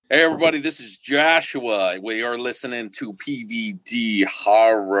Hey everybody, this is Joshua. We are listening to PVD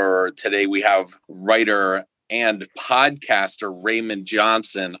Horror. Today we have writer and podcaster Raymond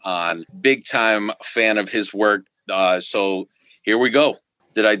Johnson on. Big time fan of his work. So here we go.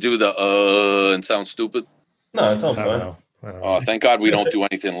 Did I do the and sound stupid? No, it sounds fine. Oh, thank God we don't do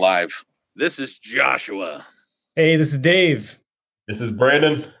anything live. This is Joshua. Hey, this is Dave. This is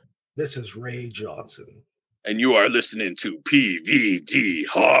Brandon. This is Ray Johnson. And you are listening to PVD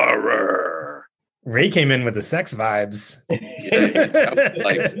Horror. Ray came in with the sex vibes.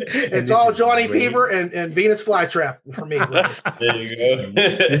 It's all Johnny Fever and Venus Flytrap for me. There you go.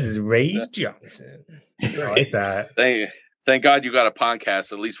 This is Ray Johnson. I like that. Thank God you got a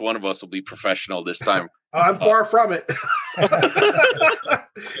podcast. At least one of us will be professional this time. I'm far from it.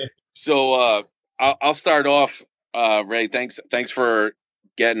 So I'll start off. Ray, thanks for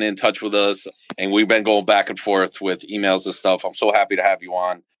getting in touch with us, and we've been going back and forth with emails and stuff. I'm so happy to have you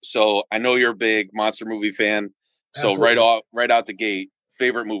on. So I know you're a big monster movie fan. So Absolutely. right out the gate,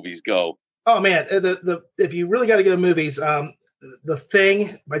 favorite movies, go. Oh man, the if you really got to go to movies, The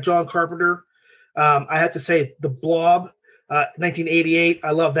Thing by John Carpenter. I have to say The Blob, 1988.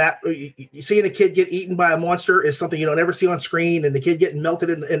 I love that. You seeing a kid get eaten by a monster is something you don't ever see on screen, and the kid getting melted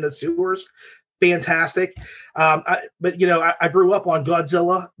in the sewers. Fantastic. But I grew up on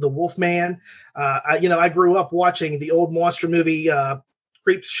Godzilla, the Wolfman. I grew up watching the old monster movie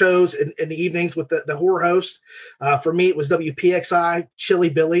creep shows in the evenings with the horror host. For me, it was WPXI,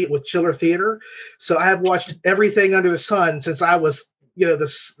 Chilly Billy with Chiller Theater. So I have watched everything under the sun since I was, the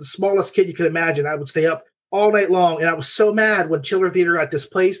smallest kid you could imagine. I would stay up all night long. And I was so mad when Chiller Theater got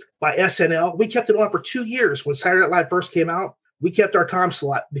displaced by SNL. We kept it on for 2 years when Saturday Night Live first came out. We kept our time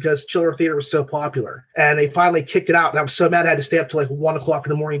slot because Chiller Theater was so popular, and they finally kicked it out. And I was so mad I had to stay up till like 1 o'clock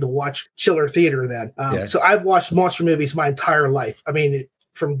in the morning to watch Chiller Theater then. So I've watched monster movies my entire life. I mean,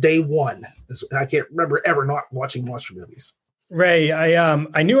 from day one, I can't remember ever not watching monster movies. Ray,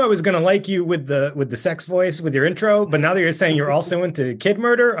 I knew I was going to like you with the sex voice with your intro, but now that you're saying you're also into kid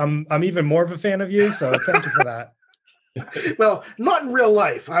murder, I'm even more of a fan of you. So thank you for that. Well, not in real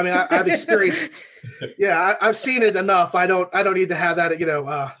life. I mean, I've experienced. Yeah, I've seen it enough. I don't need to have that.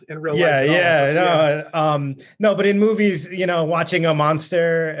 In real life. No, but in movies, watching a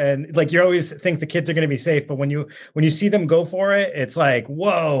monster and like you always think the kids are going to be safe, but when you see them go for it, it's like,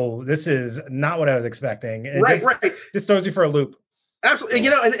 whoa, this is not what I was expecting. It just throws you for a loop. Absolutely,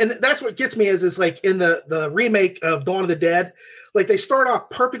 and that's what gets me is like in the remake of Dawn of the Dead. Like they start off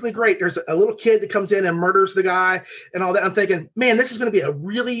perfectly great. There's a little kid that comes in and murders the guy and all that. I'm thinking, man, this is going to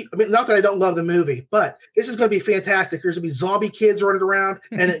be not that I don't love the movie, but this is going to be fantastic. There's going to be zombie kids running around,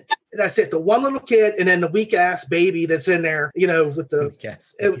 and that's it. The one little kid, and then the weak ass baby that's in there, with the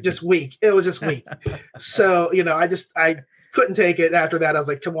it was just weak. It was just weak. So I couldn't take it after that. I was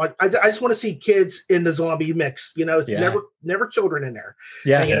like, come on, I just want to see kids in the zombie mix. It's never children in there.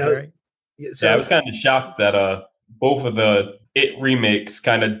 Yeah, and, So I was kind of shocked that both of the It remakes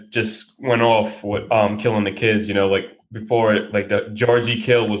kind of just went off with killing the kids, like before like the Georgie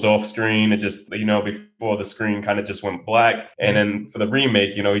kill was off screen. It just, before the screen kind of just went black. And then for the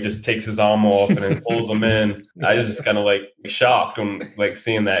remake, he just takes his arm off and then pulls them in. I was just kind of like shocked when like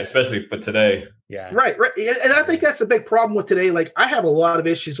seeing that, especially for today. Yeah. Right. And I think that's a big problem with today. Like I have a lot of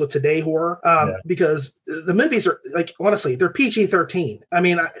issues with today horror because the movies are like, honestly, they're PG-13. I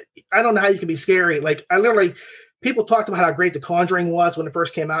mean, I don't know how you can be scary. Like I literally, people talked about how great The Conjuring was when it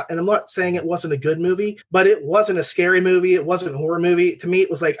first came out. And I'm not saying it wasn't a good movie, but it wasn't a scary movie. It wasn't a horror movie. To me, it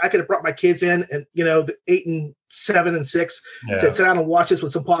was like, I could have brought my kids in and, the 8 and 7 and 6, sit down and watch this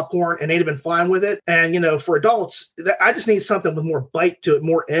with some popcorn and they'd have been fine with it. And, for adults, I just need something with more bite to it,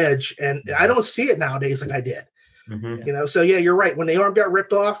 more edge. And I don't see it nowadays like I did. Mm-hmm. So yeah, you're right. When the arm got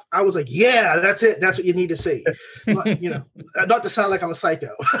ripped off, I was like, yeah, that's it. That's what you need to see. Not to sound like I'm a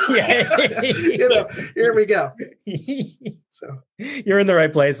psycho. Here we go. So you're in the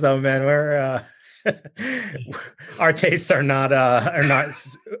right place though, man. We're our tastes are not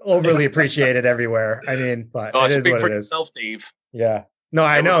overly appreciated everywhere. I mean, but it is speak what for it is. yourself, Dave. Yeah. No,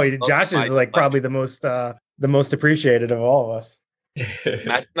 I know. Josh is like probably the most appreciated of all of us.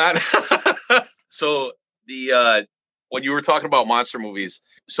 not So when you were talking about monster movies,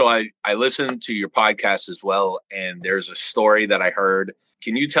 so I listened to your podcast as well, and there's a story that I heard.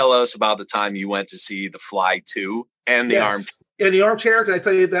 Can you tell us about the time you went to see The Fly 2 and The Armchair? In The Armchair, did I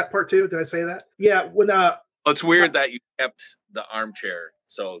tell you that part too? Did I say that? Yeah. When it's weird that you kept The Armchair.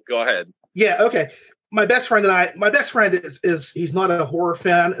 So go ahead. Yeah. Okay. my best friend is he's not a horror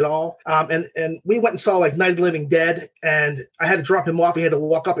fan at all. And we went and saw like Night of the Living Dead, and I had to drop him off. He had to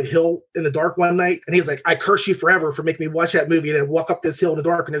walk up a hill in the dark one night. And he's like, I curse you forever for making me watch that movie. And then walk up this hill in the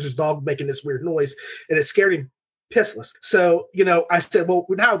dark, and there's this dog making this weird noise. And it scared him pissless. So, I said, well,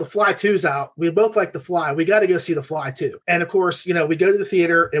 now The Fly 2's out. We both like The Fly. We got to go see The Fly 2. And of course, we go to the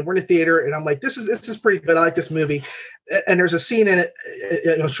theater, and we're in the theater, and I'm like, this is pretty good. I like this movie. And there's a scene in it.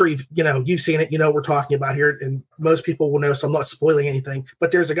 I'm sure you've seen it. We're talking about here, and most people will know, so I'm not spoiling anything.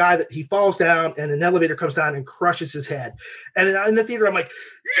 But there's a guy that he falls down, and an elevator comes down and crushes his head. And in the theater, I'm like,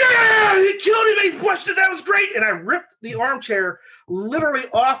 yeah, he killed him. And he pushed his. That was great. And I ripped the armchair literally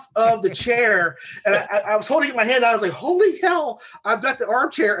off of the chair, and I was holding it in my hand. I was like, holy hell, I've got the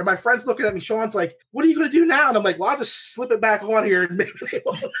armchair. And my friend's looking at me. Sean's like, what are you going to do now? And I'm like, well, I'll just slip it back on here, and maybe they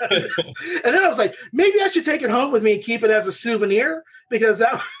won't notice. And then I was like, maybe I should take it home with me and keep it as a souvenir, because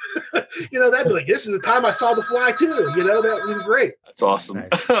that that'd be like, this is the time I saw The Fly 2. That would be great. That's awesome.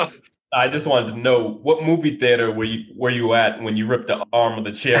 Nice. I just wanted to know, what movie theater were you at when you ripped the arm of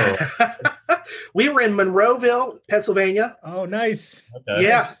the chair? We were in Monroeville, Pennsylvania. Oh, nice. Okay.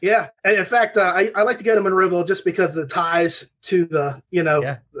 Yeah, yeah. And in fact, I like to go to Monroeville just because of the ties to the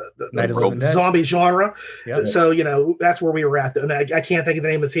the zombie genre. Yeah. So that's where we were at. And I can't think of the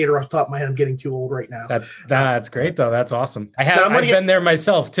name of the theater off the top of my head. I'm getting too old right now. That's great though. That's awesome. I've been there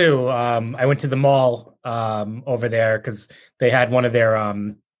myself too. I went to the mall over there because they had one of their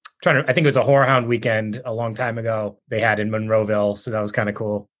I think it was a Horror Hound weekend a long time ago. They had in Monroeville, so that was kind of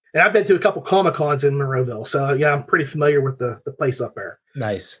cool. And I've been to a couple Comic Cons in Monroeville, so yeah, I'm pretty familiar with the place up there.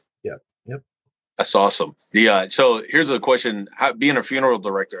 Nice. Yep. That's awesome. So here's a question: being a funeral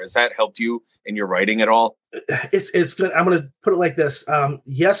director, has that helped you in your writing at all? It's good. I'm going to put it like this: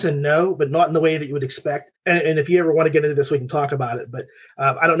 yes and no, but not in the way that you would expect. And if you ever want to get into this, we can talk about it. But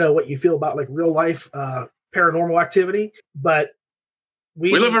I don't know what you feel about like real life paranormal activity, but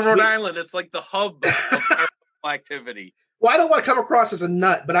we live in Rhode Island. It's like the hub of paranormal activity. Well, I don't want to come across as a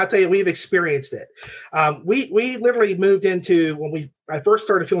nut, but I'll tell you, we've experienced it. We literally moved into, when I first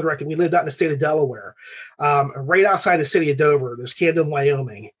started film directing, we lived out in the state of Delaware, right outside the city of Dover. There's Camden,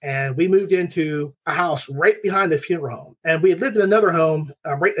 Wyoming. And we moved into a house right behind the funeral home. And we had lived in another home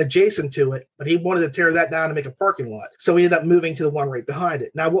right adjacent to it, but he wanted to tear that down and make a parking lot. So we ended up moving to the one right behind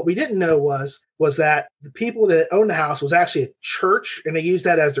it. Now, what we didn't know was that the people that owned the house was actually a church, and they used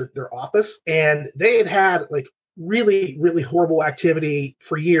that as their office. And they had like really, really horrible activity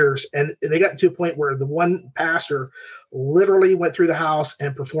for years. And they got to a point where the one pastor literally went through the house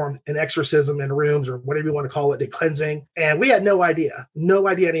and performed an exorcism in rooms, or whatever you want to call it, a cleansing. And we had no idea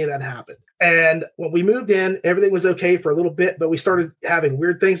any of that happened. And when we moved in, everything was okay for a little bit, but we started having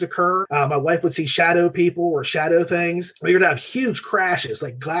weird things occur. My wife would see shadow people or shadow things. We would have huge crashes,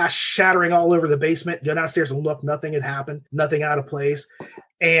 like glass shattering all over the basement. Go downstairs and look, nothing had happened, nothing out of place.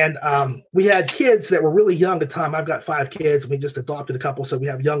 And we had kids that were really young at the time. I've got 5 kids. We just adopted a couple, so we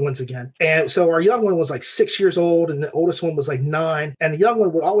have young ones again. And so our young one was like 6 years old, and the oldest one was like 9. And the young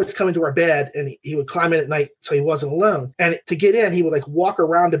one would always come into our bed, and he would climb in at night so he wasn't alone. And to get in, he would like walk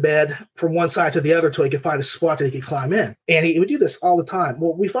around the bed from one side to the other till he could find a spot that he could climb in. And he would do this all the time.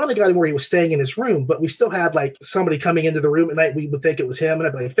 Well, we finally got him where he was staying in his room, but we still had like somebody coming into the room at night. We would think it was him, and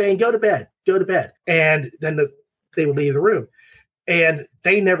I'd be like, Fane, go to bed. And then they would leave the room. And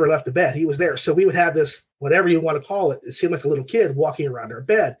they never left the bed. He was there. So we would have this, whatever you want to call it, it seemed like a little kid walking around our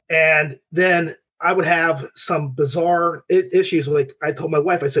bed. And then I would have some bizarre issues. Like I told my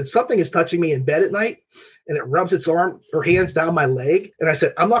wife, I said, something is touching me in bed at night, and it rubs its arm or hands down my leg. And I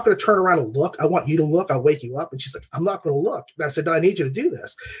said, I'm not going to turn around and look. I want you to look. I'll wake you up. And she's like, I'm not going to look. And I said, no, I need you to do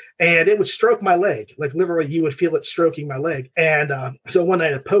this. And it would stroke my leg. Like literally you would feel it stroking my leg. And so one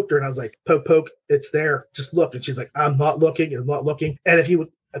night I poked her, and I was like, poke, it's there. Just look. And she's like, I'm not looking. And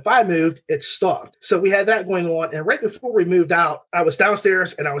if I moved, it stopped. So we had that going on. And right before we moved out, I was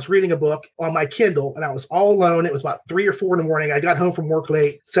downstairs and I was reading a book on my Kindle, and I was all alone. It was about 3 or 4 in the morning. I got home from work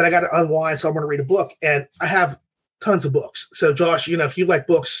late, said I got to unwind, so I'm going to read a book. And I have tons of books. So Josh, if you like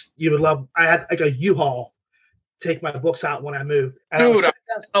books, you would love, I had like a U-Haul take my books out when I moved. And dude, I'm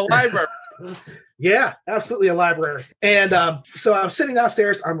a library. Yeah, absolutely a library. And so I'm sitting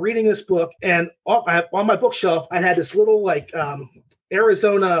downstairs, I'm reading this book, and on my bookshelf, I had this little like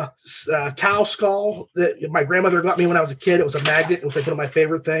Arizona cow skull that my grandmother got me when I was a kid. It was a magnet. It was like one of my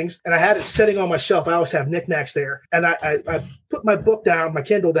favorite things. And I had it sitting on my shelf. I always have knickknacks there. And I put my book down, my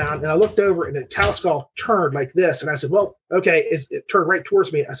Kindle down, and I looked over, and the cow skull turned like this. And I said, well, okay, it turned right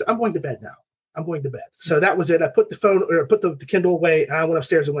towards me. I said, I'm going to bed now. I'm going to bed. So that was it. I put the Kindle away, and I went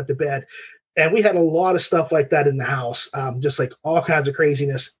upstairs and went to bed. And we had a lot of stuff like that in the house, just like all kinds of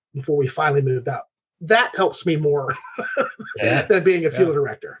craziness before we finally moved out. that helps me more than being a funeral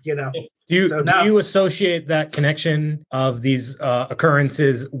director, you know. Do you associate that connection of these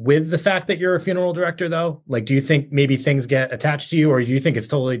occurrences with the fact that you're a funeral director, though? Like, do you think maybe things get attached to you, or do you think it's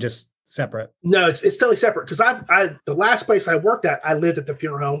totally just separate? No, it's totally separate, because the last place I worked at, I lived at the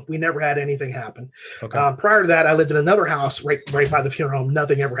funeral home. We never had anything happen. Okay. Prior to that, I lived in another house right by the funeral home.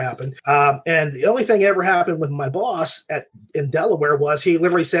 Nothing ever happened. And the only thing ever happened with my boss in Delaware was he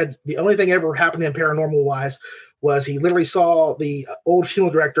literally said the only thing ever happened in paranormal wise was he literally saw the old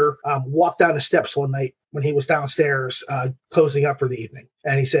funeral director walk down the steps one night when he was downstairs closing up for the evening.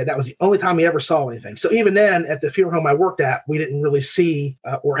 And he said that was the only time he ever saw anything. So even then, at the funeral home I worked at, we didn't really see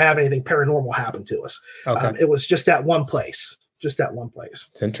or have anything paranormal happen to us. Okay. It was just that one place. Just that one place.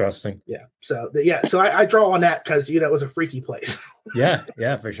 It's interesting. Yeah. So I draw on that because, it was a freaky place.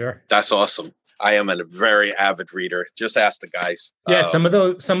 Yeah, for sure. That's awesome. I am a very avid reader. Just ask the guys. Yeah, some of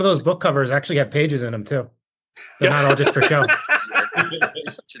those book covers actually have pages in them too. They're not all just for show. You're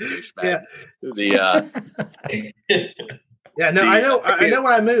such a douchebag. Yeah. I know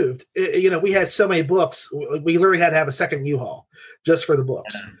when I moved, we had so many books. We literally had to have a second U-Haul just for the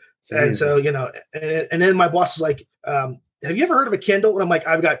books. And so, and then my boss was like, have you ever heard of a Kindle? And I'm like,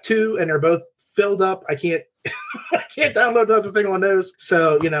 I've got two and they're both filled up. I can't download another thing on those.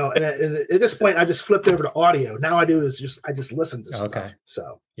 So, and at this point I just flipped over to audio. Now I do is I just listen to stuff.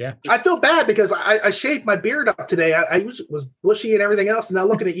 So yeah, I feel bad because I shaved my beard up today. I was bushy and everything else. And now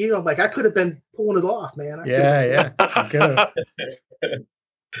looking at you, I'm like, I could have been pulling it off, man.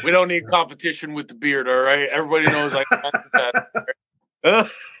 We don't need competition with the beard. All right. Everybody knows I can that.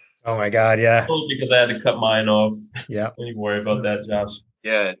 Oh my God. Yeah. Because I had to cut mine off. Yeah. Don't even worry about that, Josh.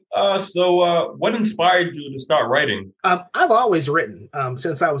 Yeah. So what inspired you to start writing? I've always written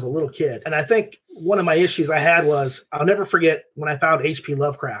since I was a little kid. And I think one of my issues I had was I'll never forget when I found H.P.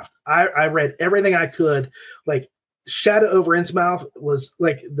 Lovecraft. I read everything I could. Like Shadow over Innsmouth was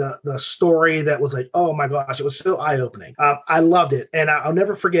like the story that was like, oh my gosh, it was so eye-opening. I loved it. And I'll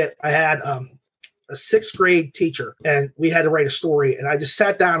never forget I had a sixth grade teacher and we had to write a story. And I just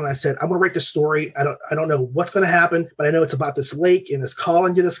sat down and I said, I'm going to write this story. I don't know what's going to happen, but I know it's about this lake and it's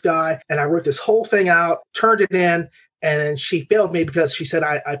calling to this guy. And I wrote this whole thing out, turned it in. And then she failed me because she said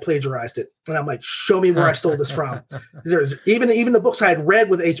I plagiarized it. And I'm like, show me where I stole this from. There's even the books I had read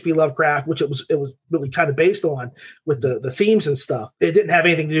with H.P. Lovecraft, which it was really kind of based on with the themes and stuff. It didn't have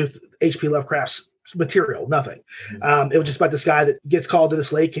anything to do with H.P. Lovecraft's material, nothing. It was just about this guy that gets called to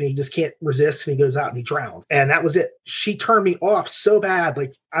this lake and he just can't resist and he goes out and he drowns. And that was it. She turned me off so bad.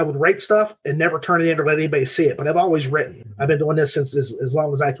 Like I would write stuff and never turn it in or let anybody see it. But I've always written. I've been doing this since as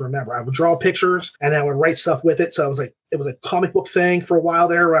long as I can remember. I would draw pictures and I would write stuff with it. So it was a comic book thing for a while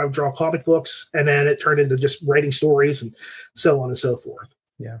there where I would draw comic books and then it turned into just writing stories and so on and so forth.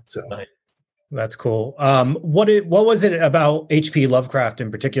 Yeah. So that's cool. What was it about H.P. Lovecraft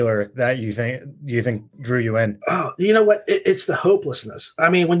in particular that you think drew you in? Oh, you know what? It's the hopelessness. I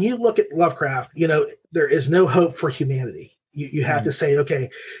mean, when you look at Lovecraft, there is no hope for humanity. You have to say, okay,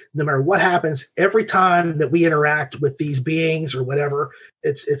 no matter what happens, every time that we interact with these beings or whatever,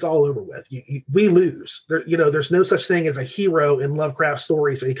 it's all over with. We lose. There's no such thing as a hero in Lovecraft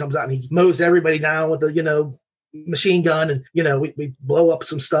stories. So he comes out and he mows everybody down with the machine gun and we blow up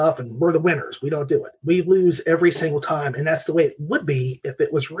some stuff and we're the winners. We don't do it. We lose every single time, and that's the way it would be if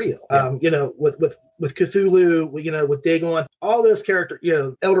it was real. With Cthulhu, with Dagon, all those characters,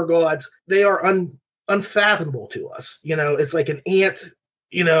 elder gods, they are unfathomable to us. It's like an ant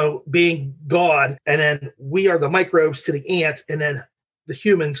being God, and then we are the microbes to the ant, and then the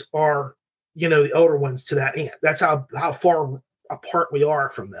humans are the elder ones to that ant. That's how far apart we are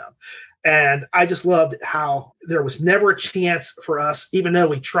from them. And I just loved how there was never a chance for us, even though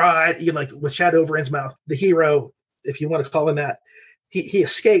we tried, like with Shadow over Innsmouth, the hero, if you want to call him that, he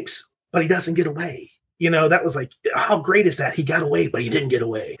escapes, but he doesn't get away. That was like, how great is that? He got away, but he didn't get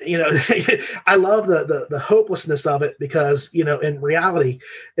away. I love the hopelessness of it because, in reality,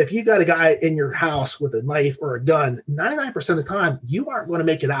 if you got a guy in your house with a knife or a gun, 99% of the time, you aren't going to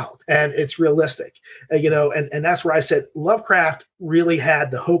make it out. And it's realistic, and that's where I said Lovecraft really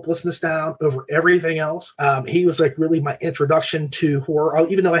had the hopelessness down over everything else. He was like really my introduction to horror,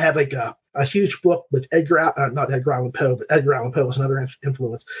 even though I had like a huge book with not Edgar Allan Poe, but Edgar Allan Poe was another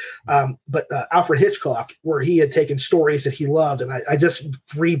influence. But Alfred Hitchcock, where he had taken stories that he loved. And I just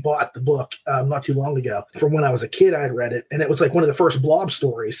rebought the book not too long ago. From when I was a kid, I had read it. And it was like one of the first Blob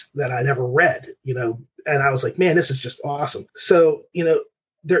stories that I'd ever read, and I was like, man, this is just awesome. So,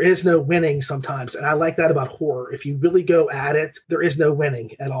 there is no winning sometimes. And I like that about horror. If you really go at it, there is no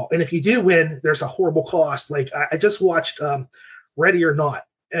winning at all. And if you do win, there's a horrible cost. Like I just watched Ready or Not.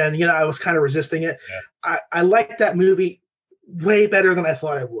 and I was kind of resisting it. I liked that movie way better than I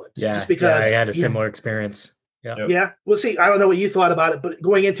thought I would. Yeah, just because I had a similar experience. Yeah. Yep. Yeah. Well, see, I don't know what you thought about it, but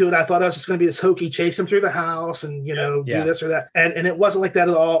going into it, I thought I was just going to be this hokey, chase him through the house and, do this or that. And it wasn't like that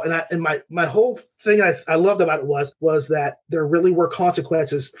at all. And my whole thing I loved about it was that there really were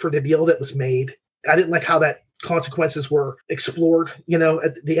consequences for the deal that was made. I didn't like how that consequences were explored,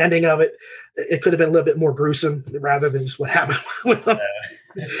 at the ending of it. It could have been a little bit more gruesome rather than just what happened with them,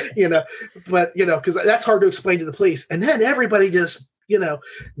 but, because that's hard to explain to the police. And then everybody just, no,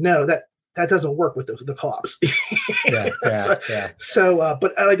 that doesn't work with the cops. So,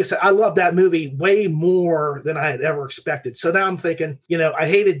 but like I said, I love that movie way more than I had ever expected. So now I'm thinking, I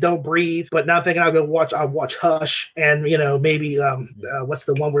hated Don't Breathe, but now I'm thinking I'll watch Hush and, maybe what's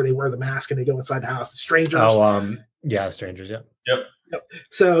the one where they wear the mask and they go inside the house? The Strangers. Strangers. Yeah. Yep.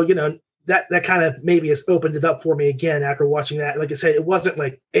 So, that kind of maybe has opened it up for me again after watching that. Like I said, it wasn't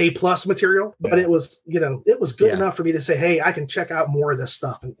like A+ material, but it was, it was good enough for me to say, hey, I can check out more of this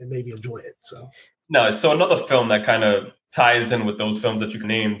stuff and maybe enjoy it. So another film that kind of ties in with those films that you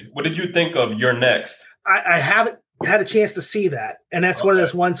named. What did you think of You're Next? I haven't had a chance to see that. And that's one of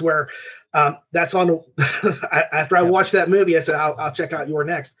those ones where that's on after I watched that movie, I said, I'll check out You're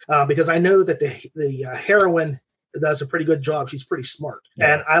Next because I know that the heroine does a pretty good job. She's pretty smart.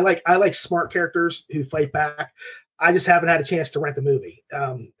 And I like smart characters who fight back. I just haven't had a chance to rent the movie.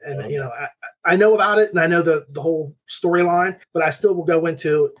 I know about it and I know the whole storyline, but I still will go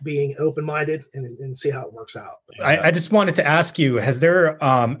into being open-minded and see how it works out. I just wanted to ask you, has there,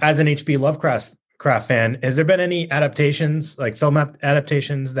 as an H.P. Lovecraft fan, has there been any adaptations, like film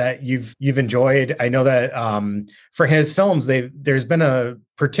adaptations that you've enjoyed? I know that for his films, there's been a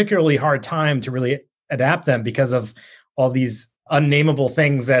particularly hard time to really adapt them because of all these unnameable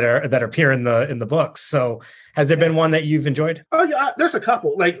things that appear in the books. So has there been one that you've enjoyed? Oh yeah, there's a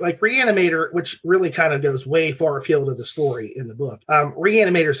couple like Reanimator, which really kind of goes way far afield of the story in the book.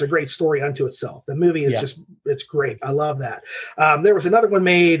 Reanimator is a great story unto itself. The movie is it's great. I love that. There was another one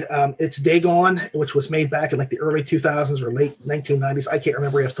made, it's Dagon, which was made back in like the early 2000s or late 1990s. I can't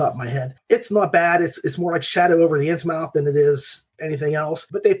remember off the top of my head. It's not bad. It's more like Shadow over the Innsmouth than it is anything else,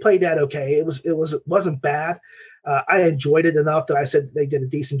 but they played that okay. It wasn't bad. I enjoyed it enough that I said they did a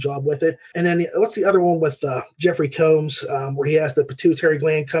decent job with it. And then what's the other one with Jeffrey Combs, where he has the pituitary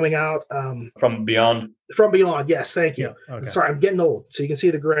gland coming out? From Beyond. From Beyond, yes, thank you. Okay. Sorry, I'm getting old, so you can see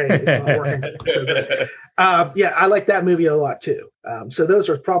the gray. It's not working. So I like that movie a lot too. So those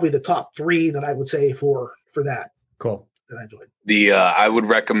are probably the top three that I would say for that. Cool. That I enjoyed. I would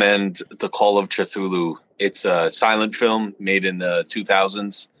recommend The Call of Cthulhu. It's a silent film made in the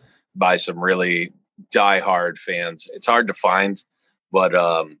 2000s by some really diehard fans. It's hard to find, but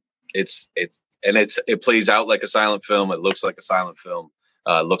it plays out like a silent film. It looks like a silent film.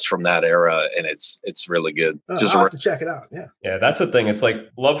 Looks from that era, and it's really good. I'll have to check it out. Yeah, that's the thing. It's like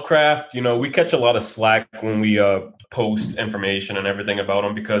Lovecraft. We catch a lot of slack when we post information and everything about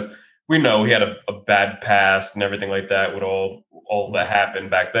him because we know he had a bad past and everything like that with all that happened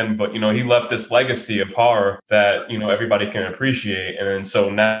back then. But he left this legacy of horror that everybody can appreciate, and so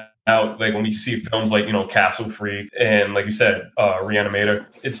now, like when you see films like Castle Freak and like you said Reanimator,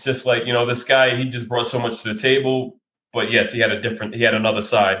 it's just like this guy, he just brought so much to the table. But yes, he had another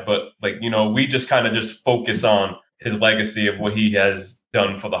side. But like we just kind of just focus on his legacy of what he has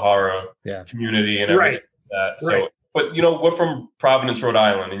done for the horror community and everything like that. So but we're from Providence, Rhode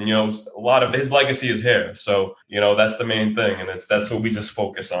Island, and a lot of his legacy is here. So that's the main thing, and that's what we just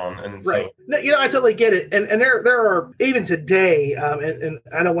focus on. And so I totally get it. And there are even today, and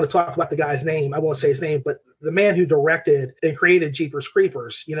I don't want to talk about the guy's name. I won't say his name, but the man who directed and created Jeepers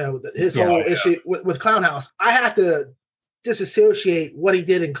Creepers, his whole issue with Clown House, I have to disassociate what he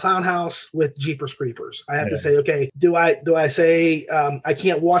did in Clown House with Jeepers Creepers. I have to say, okay, do I say I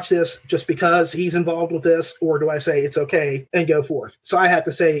can't watch this just because he's involved with this, or do I say it's okay and go forth? So I have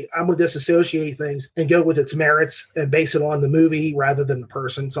to say I'm going to disassociate things and go with its merits and base it on the movie rather than the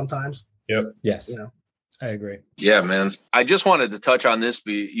person sometimes. Yep. Yes. I agree. Yeah, man. I just wanted to touch on this.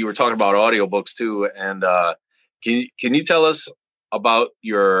 You were talking about audiobooks too, and can you tell us about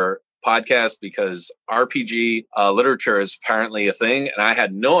your podcast, because RPG literature is apparently a thing, and I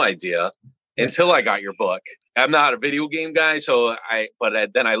had no idea until I got your book. I'm not a video game guy,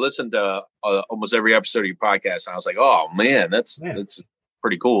 but then I listened to almost every episode of your podcast, and I was like, oh man, that's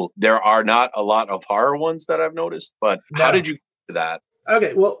pretty cool. There are not a lot of horror ones that I've noticed, but how did you get to that?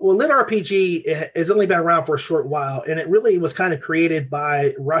 Okay, well, Lit RPG has only been around for a short while, and it really was kind of created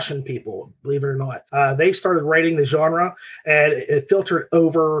by Russian people, believe it or not. They started writing the genre, and it filtered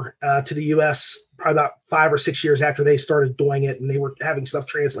over to the U.S. probably about 5 or 6 years after they started doing it, and they were having stuff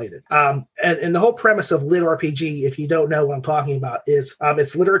translated. And the whole premise of lit RPG, if you don't know what I'm talking about, is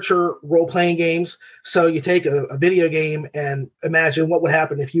it's literature role-playing games. So you take a video game and imagine what would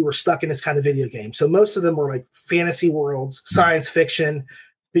happen if you were stuck in this kind of video game. So most of them were like fantasy worlds, science fiction,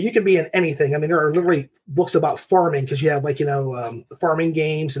 but you can be in anything. I mean, there are literally books about farming because you have farming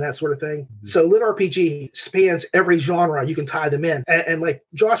games and that sort of thing. So lit RPG spans every genre. You can tie them in. And like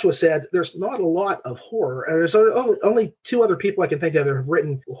Joshua said, there's not a lot of horror. And there's only 2 other people I can think of that have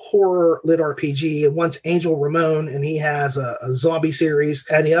written horror lit RPG. And one's Angel Ramon, and he has a zombie series.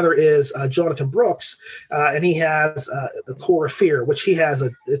 And the other is Jonathan Brooks, and he has the Core of Fear, which he has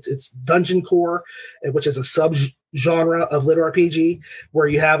it's Dungeon Core, which is a sub-genre of lit RPG, where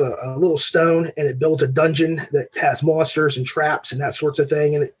you have a little stone and it builds a dungeon that has monsters and traps and that sorts of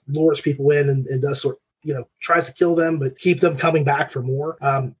thing, and it lures people in and does tries to kill them but keep them coming back for more.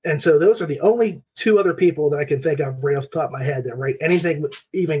 And so those are the only 2 other people that I can think of right off the top of my head that write anything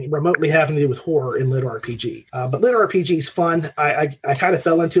even remotely having to do with horror in lit RPG. But lit RPG is fun. I kind of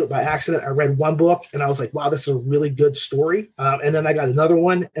fell into it by accident. I read one book and I was like, wow, this is a really good story. And then I got another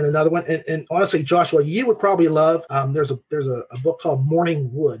one and another one. And honestly, Joshua, you would probably love, there's a book called Morning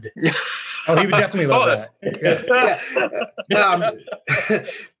Wood. Oh, he would definitely love that. Yeah.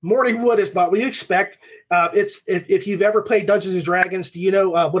 Morning Wood is not what you expect. It's if you've ever played Dungeons and Dragons, do you know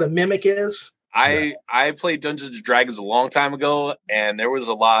what a mimic is? I played Dungeons and Dragons a long time ago, and there was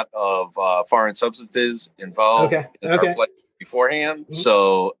a lot of foreign substances involved in our play beforehand. Mm-hmm.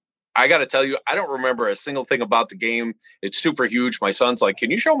 So I got to tell you, I don't remember a single thing about the game. It's super huge. My son's like,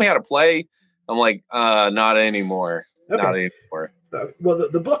 "Can you show me how to play?" I'm like, "Not anymore. Okay. Not anymore." Well,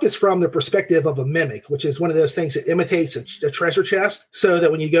 the book is from the perspective of a mimic, which is one of those things that imitates a treasure chest, so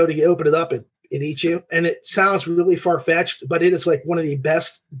that when you go to open it up, it eats you. And it sounds really far-fetched, but it is like one of the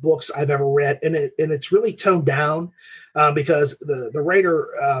best books I've ever read. And it's really toned down because the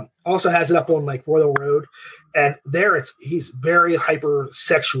writer also has it up on like Royal Road. And there he's very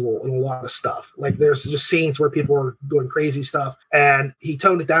hypersexual in a lot of stuff. Like there's just scenes where people are doing crazy stuff, and he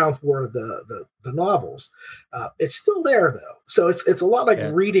toned it down for the novels. It's still there though. So it's a lot like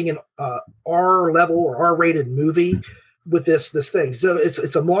reading an R level or R-rated movie with this thing. So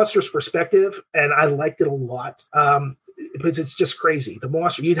it's a monster's perspective, and I liked it a lot. Because it's just crazy. The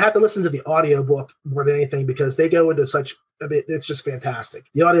monster, you'd have to listen to the audiobook more than anything because they go into it's just fantastic.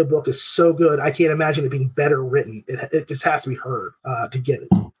 The audiobook is so good. I can't imagine it being better written. It just has to be heard to get it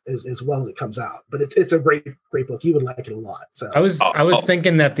as well as it comes out. But it's a great book. You would like it a lot. So I was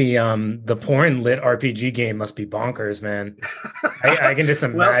thinking that the porn lit RPG game must be bonkers, man. I can just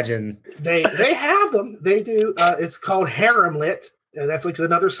imagine. Well, they have them. They do. It's called Harem Lit. And that's like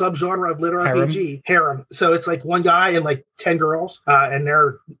another subgenre of lit RPG. Harem. So it's like one guy and like 10 girls. And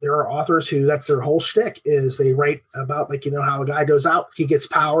there are authors who that's their whole shtick is they write about how a guy goes out, he gets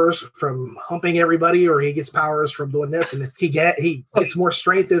powers from humping everybody, or he gets powers from doing this, and he gets more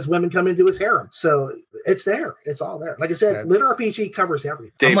strength as women come into his harem. So it's there. It's all there. Like I said, lit RPG covers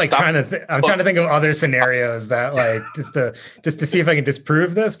everything. Dave, I'm trying to think of other scenarios that like just to see if I can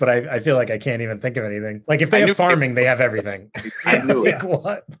disprove this, but I feel like I can't even think of anything. Like if they have farming, they have everything. Like,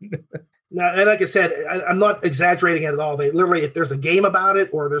 what? No, and like I said, I'm not exaggerating it at all. They literally, if there's a game about it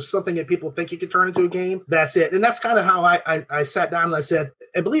or there's something that people think you could turn into a game, that's it. And that's kind of how I sat down and I said,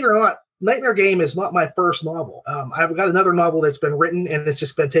 and believe it or not, Nightmare Game is not my first novel. I've got another novel that's been written, and it's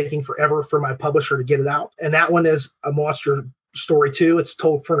just been taking forever for my publisher to get it out. And that one is a monster story too. It's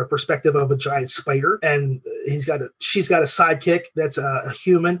told from the perspective of a giant spider, and she's got a sidekick that's a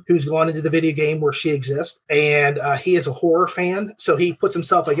human who's gone into the video game where she exists, and he is a horror fan, so he puts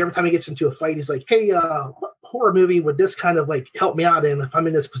himself, like, every time he gets into a fight, he's like, hey, what horror movie would this kind of like help me out in if I'm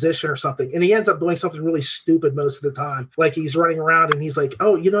in this position or something? And he ends up doing something really stupid most of the time. Like he's running around and he's like,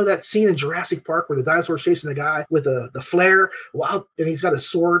 oh, that scene in Jurassic Park where the dinosaur's chasing the guy with the flare? Wow. And he's got a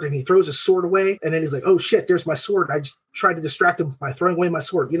sword and he throws his sword away. And then he's like, oh shit, there's my sword. I just tried to distract him by throwing away my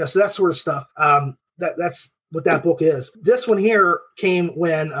sword. So that sort of stuff. That's what that book is. This one here came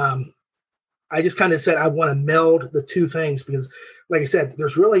when I just kind of said I want to meld the two things because, like I said,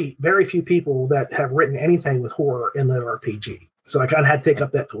 there's really very few people that have written anything with horror in the RPG. So I kind of had to take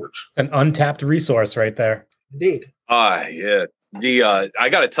up that torch. An untapped resource right there. Indeed. Yeah. I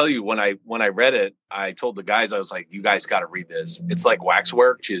got to tell you, when I read it, I told the guys, I was like, you guys got to read this. It's like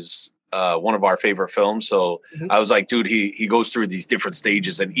Waxwork, which is one of our favorite films. So I was like, dude, he goes through these different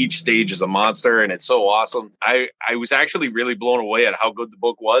stages, and each stage is a monster, and it's so awesome. I was actually really blown away at how good the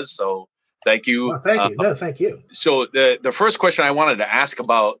book was. So Thank you. Thank you. No, thank you. So the first question I wanted to ask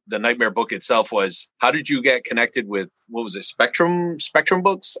about the Nightmare book itself was, how did you get connected with, what was it, Spectrum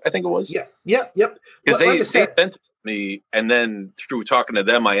Books, I think it was? Yeah. Yep. Because they sent me, and then through talking to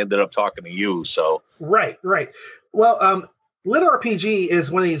them, I ended up talking to you. So Right. Well, Lit RPG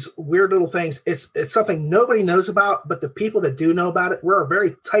is one of these weird little things. It's something nobody knows about, but the people that do know about it, we're a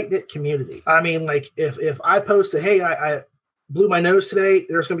very tight-knit community. I mean, like if I post hey, I blew my nose today,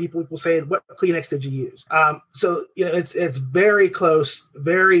 there's going to be people saying, what Kleenex did you use? So, it's very close,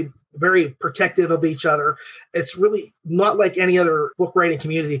 very, very protective of each other. It's really not like any other book writing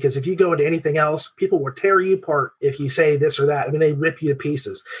community, because if you go into anything else, people will tear you apart if you say this or that. I mean, they rip you to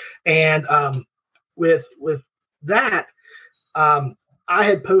pieces. And with that, I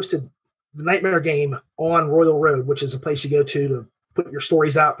had posted the Nightmare game on Royal Road, which is a place you go to put your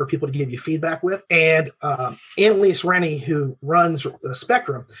stories out for people to give you feedback with. And Annalise Rennie, who runs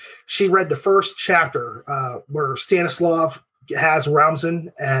Spectrum, she read the first chapter where Stanislav has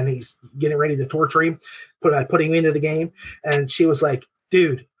Ramzan and he's getting ready to torture him, putting him into the game. And she was like,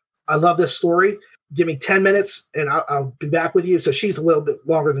 dude, I love this story. Give me 10 minutes and I'll be back with you. So she's a little bit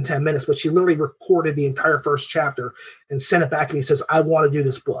longer than 10 minutes, but she literally recorded the entire first chapter and sent it back to me and says, I want to do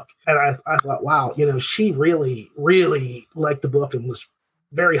this book. And I thought, wow, she really, really liked the book and was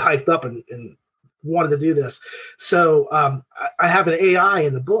very hyped up and wanted to do this. So I have an AI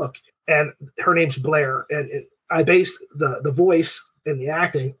in the book and her name's Blair. And I based the voice and the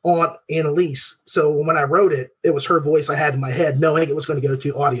acting on Annalise. So when I wrote it, it was her voice I had in my head, knowing it was going to go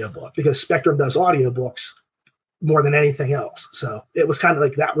to audiobook, because Spectrum does audiobooks more than anything else. So it was kind of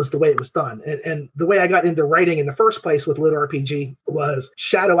like that was the way it was done. And the way I got into writing in the first place with Lit RPG was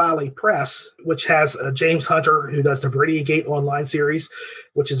Shadow Alley Press, which has James Hunter, who does the Viridian Gate online series,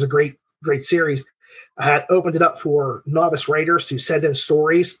 which is a great series. I had opened it up for novice writers to send in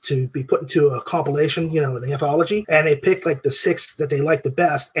stories to be put into a compilation, an anthology. And they picked like the 6 that they liked the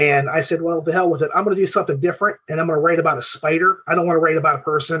best. And I said, well, the hell with it. I'm going to do something different. And I'm going to write about a spider. I don't want to write about a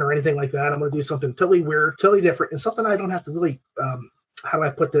person or anything like that. I'm going to do something totally weird, totally different, and something I don't have to really, how do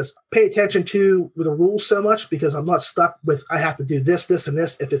I put this? Pay attention to the rules so much, because I'm not stuck with, I have to do this, this, and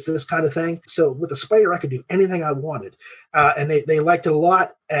this if it's this kind of thing. So with the spider, I could do anything I wanted. And they liked it a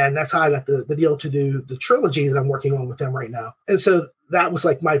lot. And that's how I got the deal to do the trilogy that I'm working on with them right now. And so that was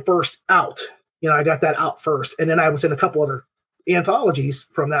like my first out. I got that out first. And then I was in a couple other anthologies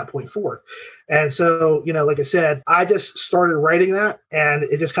from that point forth. And so, like I said, I just started writing that and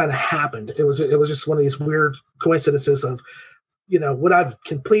it just kind of happened. It was just one of these weird coincidences of, would I've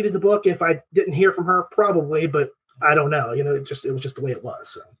completed the book if I didn't hear from her? Probably, but I don't know. It was just the way it was.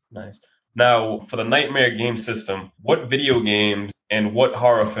 So. Nice. Now, for the Nightmare game system, what video games and what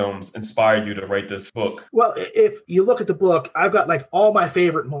horror films inspired you to write this book? Well, if you look at the book, I've got like all my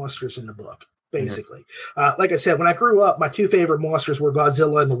favorite monsters in the book, basically. Mm-hmm. Like I said, when I grew up, my 2 favorite monsters were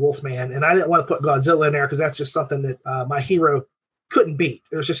Godzilla and the Wolfman. And I didn't want to put Godzilla in there because that's just something that my hero couldn't beat.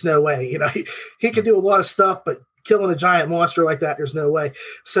 There's just no way. He could do a lot of stuff, but killing a giant monster like that, there's no way.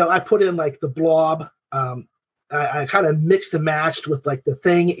 So I put in like the Blob. I kind of mixed and matched with like the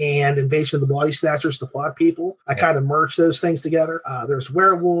Thing and Invasion of the Body Snatchers, the Pod People. I kind of merged those things together. There's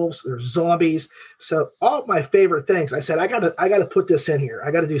werewolves, there's zombies. So all my favorite things, I said, I gotta put this in here.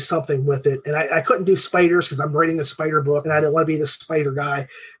 I got to do something with it. And I couldn't do spiders because I'm writing a spider book and I didn't want to be the spider guy.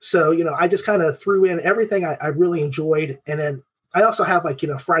 So, I just kind of threw in everything I really enjoyed. And then I also have like,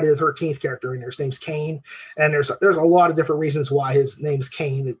 Friday the 13th character in there. His name's Kane. And there's a lot of different reasons why his name's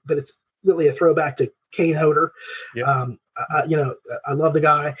Kane, but it's really a throwback to Kane Hodder. Yep. I love the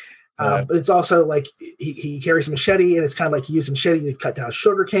guy. But it's also like he carries a machete, and it's kind of like he used a machete to cut down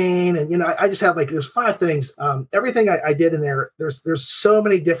sugar cane. And, I just have like, there's 5 things. Everything I did in there, there's so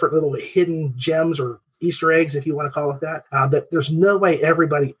many different little hidden gems or Easter eggs, if you want to call it that, that there's no way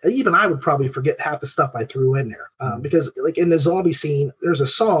everybody, even I would probably forget half the stuff I threw in there. Because like in the zombie scene, there's a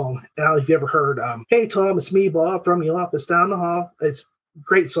song. I don't know if you ever heard, Hey, Tom, it's me, Bob, from the office down the hall. It's a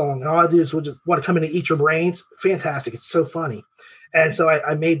great song. And all I do is just want to come in and eat your brains. Fantastic. It's so funny. And so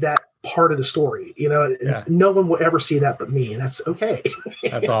I made that part of the story, No one will ever see that but me, and that's okay.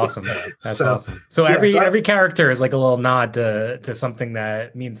 That's awesome. That's awesome. So every character is like a little nod to something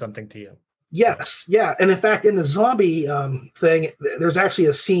that means something to you. Yes. Yeah. And in fact, in the zombie thing, there's actually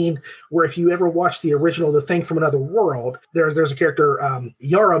a scene where if you ever watch the original, The Thing from Another World, there's a character,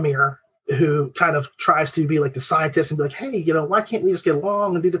 Yaromir, who kind of tries to be like the scientist and be like, hey, why can't we just get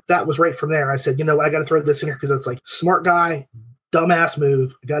along and do that? That was right from there. I said, I got to throw this in here because it's like smart guy, dumbass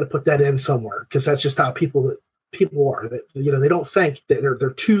move. I got to put that in somewhere because that's just how people that people are. That they don't think that they're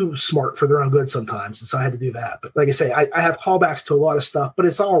too smart for their own good sometimes, and so I had to do that. But like I say, I have callbacks to a lot of stuff, but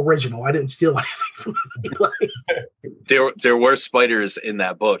it's all original. I didn't steal anything from anybody. There were spiders in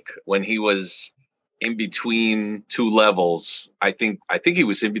that book when he was in between two levels. I think he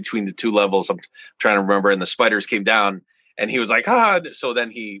was in between the two levels. I'm trying to remember, and the spiders came down. And he was like, so then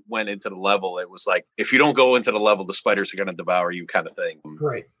he went into the level. It was like, if you don't go into the level, the spiders are going to devour you, kind of thing.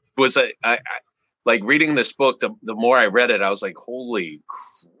 Right. It was like reading this book, the more I read it, I was like, holy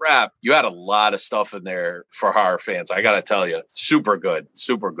crap. You had a lot of stuff in there for horror fans. I got to tell you, super good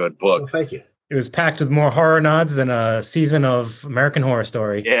book. Well, thank you. It was packed with more horror nods than a season of American Horror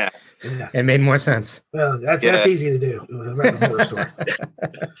Story. Yeah. It made more sense. Well, that's easy to do with American Horror Story.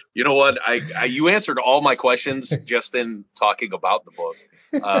 You know what? You answered all my questions just in talking about the book.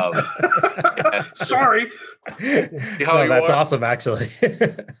 Sorry. That's awesome, actually.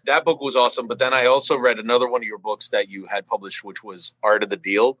 That book was awesome. But then I also read another one of your books that you had published, which was Art of the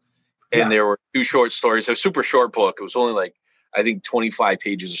Deal. And there were 2 short stories. A super short book. It was only like, I think 25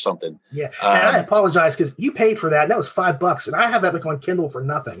 pages or something. Yeah. And I apologize because you paid for that. And that was $5. And I have that book on Kindle for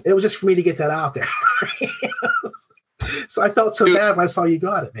nothing. It was just for me to get that out there. So I felt so bad when I saw you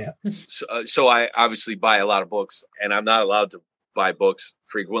got it, man. So I obviously buy a lot of books, and I'm not allowed to buy books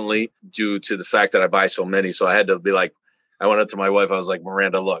frequently due to the fact that I buy so many. So I had to be like, I went up to my wife. I was like,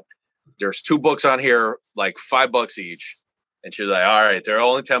 Miranda, look, there's 2 books on here, like $5 each. And she's like, all right, they're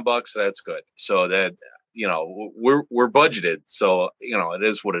only $10. That's good. So that, we're budgeted. So, it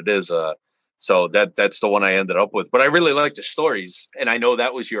is what it is. So that's the one I ended up with. But I really like the stories, and I know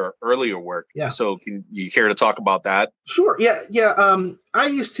that was your earlier work. Yeah. So can you care to talk about that? Sure. Yeah. I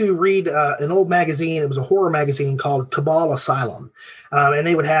used to read an old magazine. It was a horror magazine called Cabal Asylum, and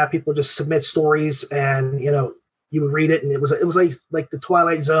they would have people just submit stories, and you would read it, and it was like the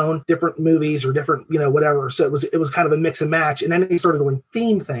Twilight Zone, different movies or different whatever. So it was kind of a mix and match, and then they started doing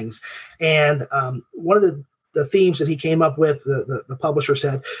theme things, and one of the themes that he came up with, the publisher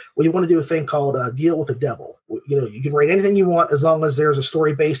said, well, you want to do a thing called Deal with the Devil. You can write anything you want as long as there's a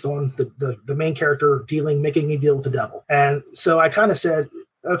story based on the main character making a deal with the devil. And so I kind of said,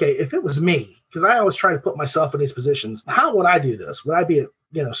 okay, if it was me, because I always try to put myself in these positions, how would I do this? Would I be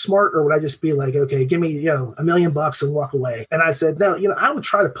smart, or would I just be like, okay, give me, $1 million and walk away? And I said, no, I would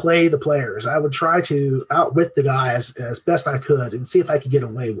try to play the players. I would try to outwit the guys as best I could and see if I could get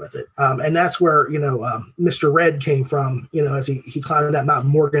away with it. And that's where, Mr. Red came from, as he climbed that Mount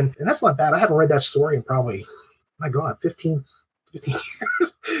Morgan. And that's not bad. I haven't read that story in probably, my God, 15 years.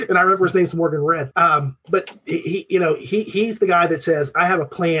 And I remember his name's Morgan Red. But he's the guy that says, I have a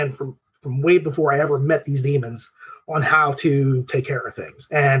plan from way before I ever met these demons on how to take care of things.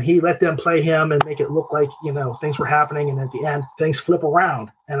 And he let them play him and make it look like, things were happening. And at the end, things flip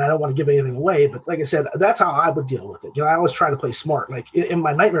around. And I don't want to give anything away, but like I said, that's how I would deal with it. I always try to play smart. Like in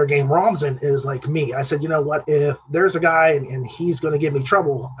my nightmare game, Ramzan is like me. I said, you know what, if there's a guy and he's going to give me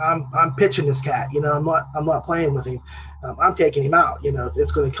trouble, I'm pitching this cat. I'm not playing with him. I'm taking him out. If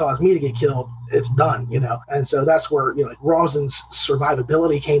it's going to cause me to get killed, it's done. And so that's where Ramzan's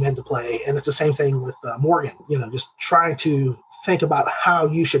survivability came into play. And it's the same thing with Morgan. Just trying to think about how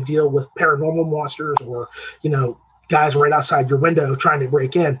you should deal with paranormal monsters or guys right outside your window trying to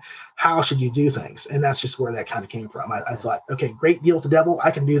break in. How should you do things? And that's just where that kind of came from. I thought, okay, great deal with the devil.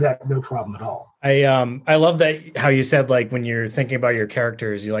 I can do that. No problem at all. I love that how you said, like, when you're thinking about your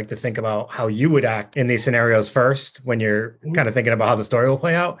characters, you like to think about how you would act in these scenarios first when you're kind of thinking about how the story will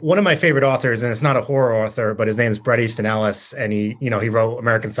play out. One of my favorite authors, and it's not a horror author, but his name is Bret Easton Ellis, and he wrote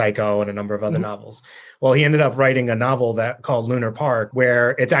American Psycho and a number of other novels. Well, he ended up writing a novel called Lunar Park,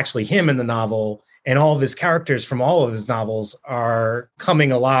 where it's actually him in the novel. And all of his characters from all of his novels are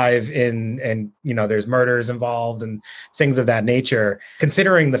coming alive and there's murders involved and things of that nature.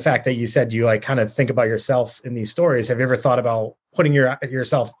 Considering the fact that you said you kind of think about yourself in these stories, have you ever thought about putting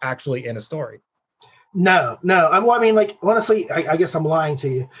yourself actually in a story? No. Honestly, I guess I'm lying to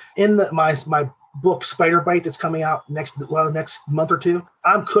you. In my book Spider Bite that's coming out next month or two,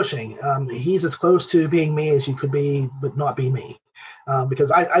 I'm Cushing. He's as close to being me as you could be, but not be me.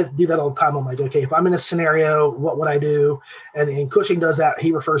 Because I do that all the time. I'm like, okay, if I'm in a scenario, what would I do? And Cushing does that.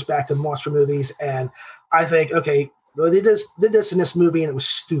 He refers back to monster movies. And I think, okay, well, they did this in this movie and it was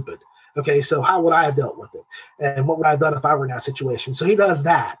stupid. Okay, so how would I have dealt with it? And what would I have done if I were in that situation? So he does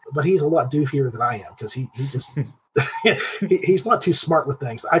that, but he's a lot doofier than I am because he just he's not too smart with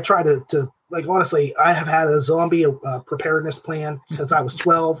things. I try to like honestly, I have had a zombie preparedness plan since I was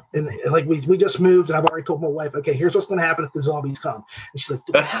 12, and like we just moved, and I've already told my wife, okay, here's what's going to happen if the zombies come. And she's like,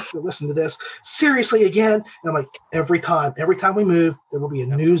 do I have to listen to this seriously again? And I'm like, every time we move, there will be a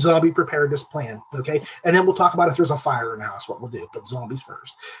new zombie preparedness plan, okay? And then we'll talk about if there's a fire in the house, what we'll do, but zombies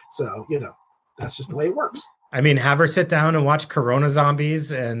first. So that's just the way it works. I mean, have her sit down and watch Corona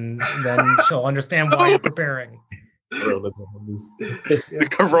Zombies, and then she'll understand why you're preparing. The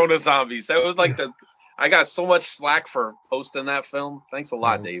Corona Zombies. That was like I got so much slack for posting that film. Thanks a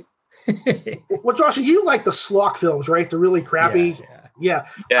lot, Dave. Well, Josh, you like the schlock films, right? The really crappy. Yeah.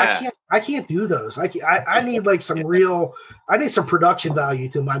 I can't do those. I need like I need some production value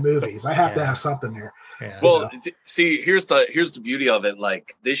to my movies. I have to have something there. Yeah. Well, see, here's the beauty of it.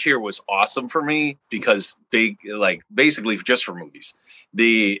 Like, this year was awesome for me because basically just for movies.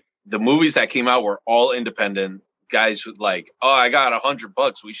 The movies that came out were all independent. Guys with like, oh, I got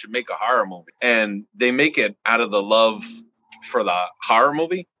 $100. We should make a horror movie. And they make it out of the love for the horror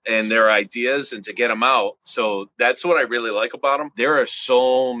movie and their ideas and to get them out. So that's what I really like about them. There are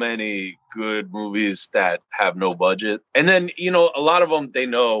so many good movies that have no budget. And then, a lot of them, they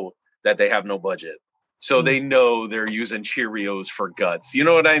know that they have no budget. So they know they're using Cheerios for guts. You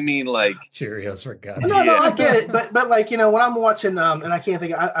know what I mean? Like Cheerios for guts. No, I get it. But like, when I'm watching, and I can't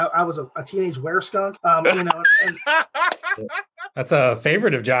think, I was a teenage were-skunk, And, that's a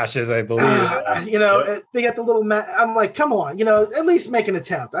favorite of Josh's, I believe. They got the little, I'm like, come on, at least make an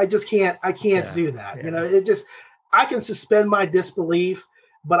attempt. I just can't, do that. Yeah. I can suspend my disbelief,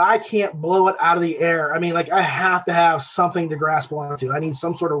 but I can't blow it out of the air. I mean, like, I have to have something to grasp onto. I need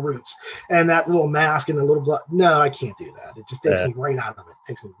some sort of roots. And that little mask and the little blood. No, I can't do that. It just takes me right out of it.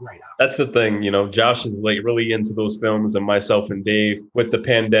 That's the thing, Josh is like really into those films, and myself and Dave with the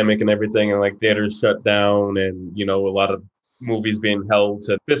pandemic and everything, and like theaters shut down, and a lot of movies being held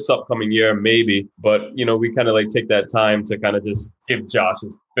to this upcoming year, maybe. But, we kind of like take that time to kind of just give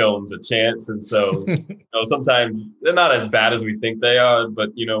Josh's films a chance. And so, sometimes they're not as bad as we think they are,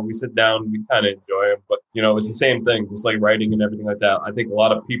 but, we sit down, we kind of enjoy them. But, it's the same thing, just like writing and everything like that. I think a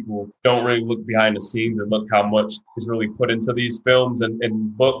lot of people don't really look behind the scenes and look how much is really put into these films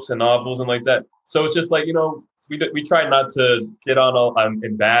and books and novels and like that. So it's just like, we try not to get on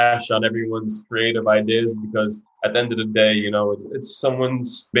and bash on everyone's creative ideas, because at the end of the day, it's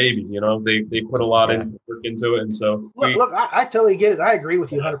someone's baby. They put a lot of work into it, and so look, I totally get it. I agree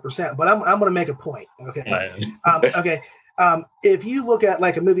with you 100%. But I'm going to make a point. Okay. Okay. If you look at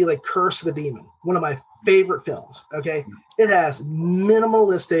like a movie like Curse of the Demon, one of my favorite films. Okay, it has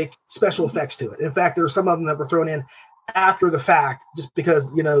minimalistic special effects to it. In fact, there were some of them that were thrown in after the fact, just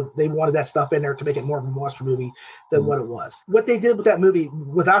because they wanted that stuff in there to make it more of a monster movie than what it was. What they did with that movie,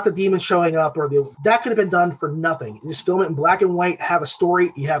 without the demon showing up, that could have been done for nothing. You just film it in black and white, have a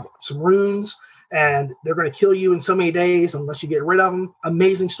story, you have some runes, and they're going to kill you in so many days unless you get rid of them.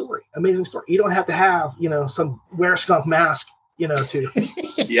 Amazing story. You don't have to have some were-skunk mask to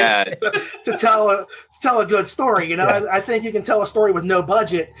tell a good story. I think you can tell a story with no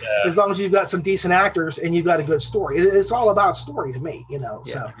budget as long as you've got some decent actors and you've got a good story. It's all about story to me,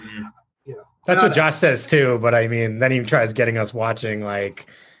 So, that's what Josh says too. But I mean, then he tries getting us watching like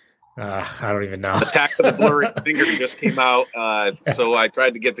I don't even know. Attack of the Blurry Finger just came out, so I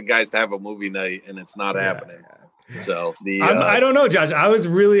tried to get the guys to have a movie night, and it's not happening. So I don't know, Josh. I was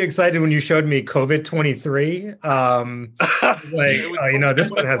really excited when you showed me COVID-23.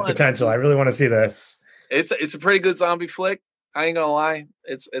 This one has potential. I really want to see this. It's a pretty good zombie flick. I ain't gonna lie.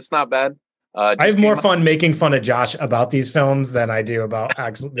 It's not bad. I have more fun making fun of Josh about these films than I do about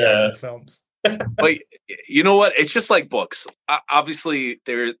actual films. But you know what? It's just like books. Obviously,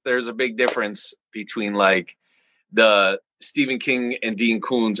 there's a big difference between like the Stephen King and Dean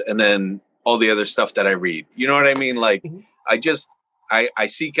Koontz and then all the other stuff that I read. You know what I mean? Like, I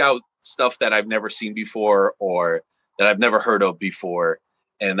seek out stuff that I've never seen before or that I've never heard of before.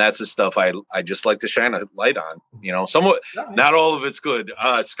 And that's the stuff I just like to shine a light on. Somewhat, not all of it's good.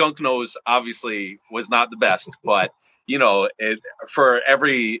 Skunk Nose obviously was not the best, but I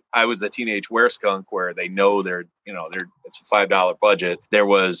was a teenage were-skunk where they know it's a $5 budget. There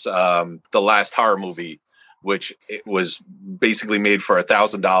was the last horror movie, which it was basically made for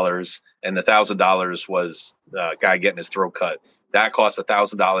 $1,000, and the $1,000 was the guy getting his throat cut. That cost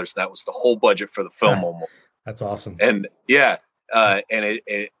 $1,000. That was the whole budget for the film. Almost. That's awesome. And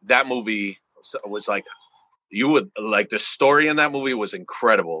that movie was like, you would like, the story in that movie was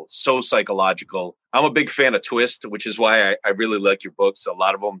incredible, so psychological. I'm a big fan of twist, which is why I really like your books. A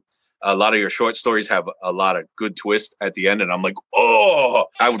lot of them a lot of your short stories have a lot of good twists at the end, and I'm like, oh,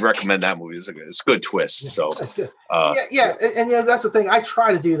 I would recommend that movie. It's a good twist. Yeah, so that's good. And that's the thing. I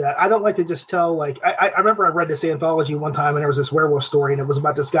try to do that. I don't like to just tell, like, I remember I read this anthology one time, and there was this werewolf story, and it was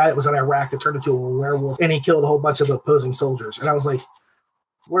about this guy that was in Iraq that turned into a werewolf, and he killed a whole bunch of opposing soldiers. And I was like,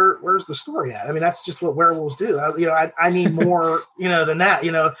 where's the story at? I mean, that's just what werewolves do. I need more, than that.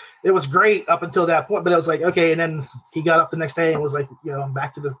 It was great up until that point, but I was like, okay. And then he got up the next day and was like, I'm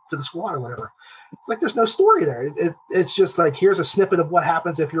back to the squad or whatever. It's like, there's no story there. It's just like, here's a snippet of what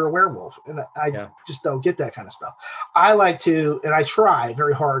happens if you're a werewolf. And I just don't get that kind of stuff. I like to, and I try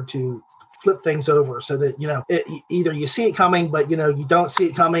very hard to flip things over so that, either you see it coming, but, you don't see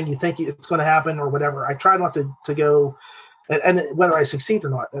it coming. You think it's going to happen or whatever. I try not to go, and whether I succeed or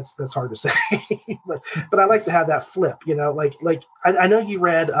not, that's hard to say. but I like to have that flip, like I know you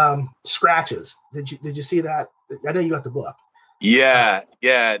read Scratches. Did you see that? I know you got the book. Yeah.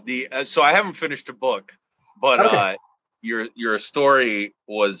 So I haven't finished the book, but okay. Your story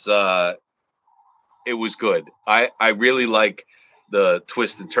was it was good. I really like the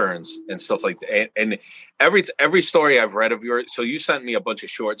twists and turns and stuff like that. And every story I've read of yours. So you sent me a bunch of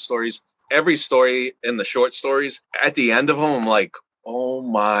short stories. Every story in the short stories, at the end of them, I'm like, oh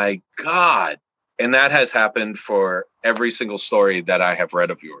my God. And that has happened for every single story that I have read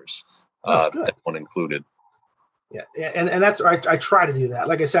of yours, that one included. Yeah. And that's, I try to do that.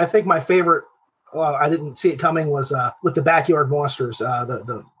 Like I said, I think my favorite, I didn't see it coming, was with the Backyard Monsters,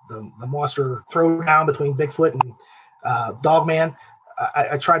 the monster throwdown between Bigfoot and Dogman.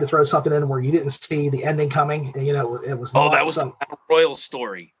 I tried to throw something in where you didn't see the ending coming. And, it was. Oh, that was the Battle Royal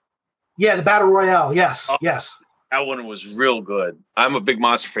story. Yeah, the Battle Royale. Yes, yes. That one was real good. I'm a big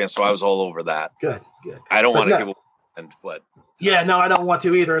monster fan, so I was all over that. Good. I don't want to give away, but yeah, no, I don't want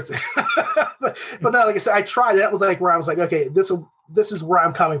to either. but no, like I said, I tried. That was like where I was like, okay, this is where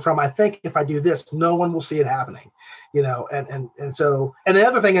I'm coming from. I think if I do this, no one will see it happening, and so, and the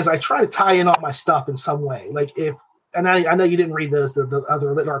other thing is I try to tie in all my stuff in some way. Like and I know you didn't read those, the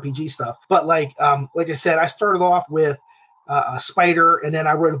other lit RPG stuff, but like I said, I started off with a spider, and then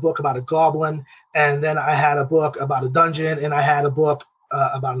I wrote a book about a goblin, and then I had a book about a dungeon, and I had a book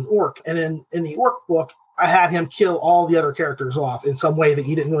about an orc. And in the orc book, I had him kill all the other characters off in some way that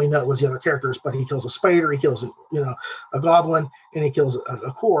you didn't really know it was the other characters, but he kills a spider, he kills a goblin, and he kills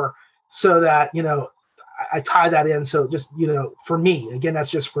a core, so that I tie that in. So just for me, again, that's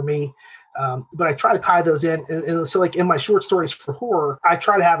just for me. But I try to tie those in. And so like in my short stories for horror, I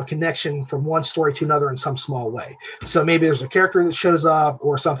try to have a connection from one story to another in some small way. So maybe there's a character that shows up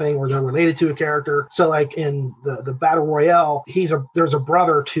or something, or they're related to a character. So like in the Battle Royale, there's a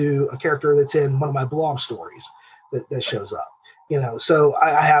brother to a character that's in one of my blog stories that shows up, so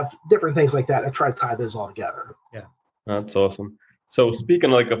I have different things like that. I try to tie those all together. Yeah. That's awesome. So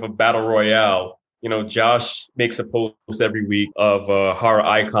speaking of a Battle Royale, Josh makes a post every week of a horror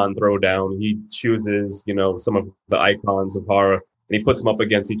icon throwdown. He chooses, some of the icons of horror, and he puts them up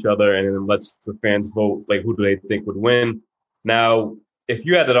against each other and then lets the fans vote, like, who do they think would win. Now, if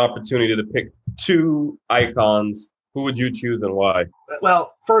you had that opportunity to pick two icons, who would you choose and why?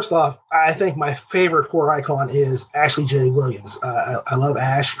 Well, first off, I think my favorite horror icon is Ashley J. Williams. I love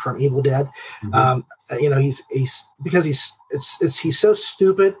Ash from Evil Dead. Mm-hmm. He's so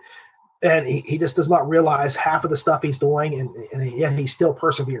stupid. And he just does not realize half of the stuff he's doing, and yet he still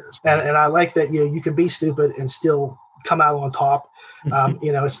perseveres. And I like that you can be stupid and still come out on top.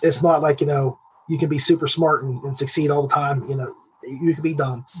 It's not like you can be super smart and succeed all the time. You can be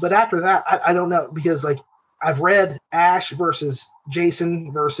dumb. But after that, I don't know, because like I've read Ash versus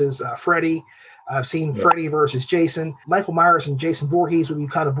Jason versus Freddy. I've seen Freddy versus Jason. Michael Myers and Jason Voorhees would be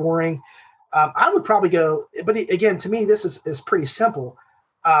kind of boring. I would probably go, but again, to me, this is pretty simple.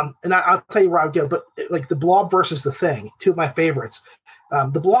 And I'll tell you where I would go, but like the Blob versus the Thing, two of my favorites.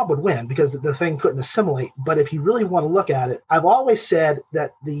 The Blob would win because the Thing couldn't assimilate. But if you really want to look at it, I've always said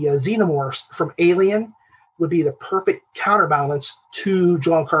that the xenomorphs from Alien would be the perfect counterbalance to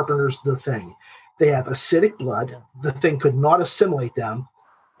John Carpenter's The Thing. They have acidic blood. The Thing could not assimilate them.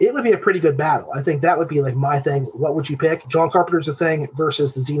 It would be a pretty good battle. I think that would be like my thing. What would you pick? John Carpenter's The Thing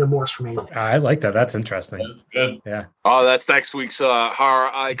versus the xenomorphs from Alien. I like that. That's interesting. That's good. Yeah. Oh, that's next week's horror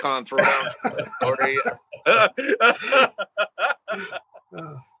icon throwdown story.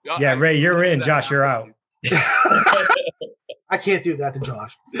 Yeah, Ray, you're in. Josh, you're out. I can't do that to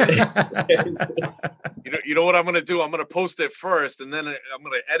Josh. You know what I'm going to do? I'm going to post it first, and then I'm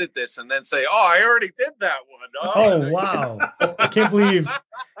going to edit this and then say, "Oh, I already did that one." Oh wow! I can't believe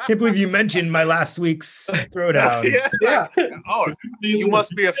Can't believe you mentioned my last week's throwdown. Yeah. Oh, you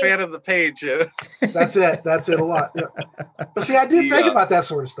must be a fan of the page. That's it a lot. Yeah. But see, I do think about that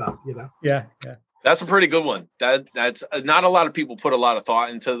sort of stuff, you know. Yeah. That's a pretty good one. That's not a lot of people put a lot of thought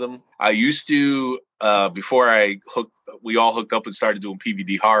into them. I used to before we all hooked up and started doing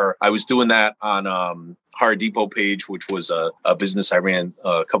PVD horror. I was doing that on Horror Depot page, which was a business I ran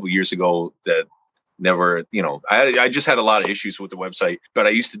a couple years ago that never, I just had a lot of issues with the website, but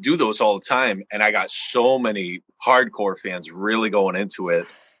I used to do those all the time. And I got so many hardcore fans really going into it.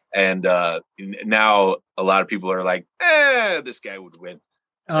 And now a lot of people are like, this guy would win.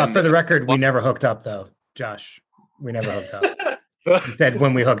 For the record, we never hooked up though, Josh. We never hooked up. He said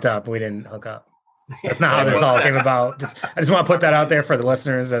when we hooked up, we didn't hook up. That's not how this all came about. I just want to put that out there for the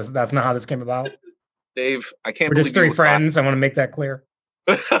listeners. That's not how this came about. Dave, I can't We're believe just three friends. I want to make that clear.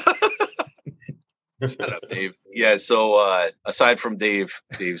 Shut up, Dave. Yeah, so aside from Dave's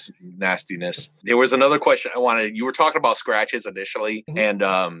nastiness, there was another question I wanted. You were talking about scratches initially, and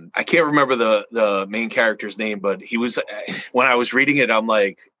I can't remember the main character's name, but he was, when I was reading it, I'm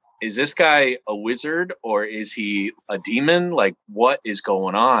like, is this guy a wizard or is he a demon? Like, what is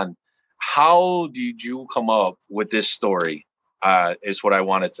going on? How did you come up with this story? Is what I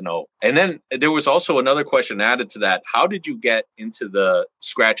wanted to know. And then there was also another question added to that. How did you get into the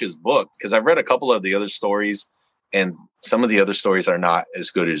Scratches book? Because I've read a couple of the other stories, and some of the other stories are not as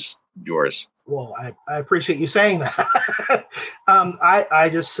good as yours. Well, I appreciate you saying that. I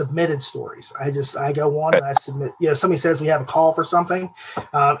just submitted stories. I go on and I submit. Somebody says we have a call for something,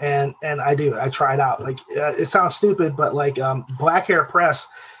 and I do. I try it out. Like it sounds stupid, but like Black Hair Press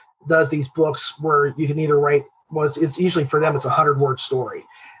does these books where you can either write. It's usually for them, it's a 100-word story.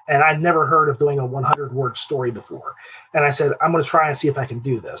 And I'd never heard of doing a 100-word story before. And I said, I'm going to try and see if I can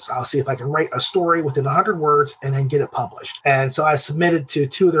do this. I'll see if I can write a story within 100 words and then get it published. And so I submitted to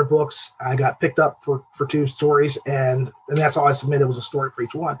 2 of their books. I got picked up for 2 stories, and that's all I submitted was a story for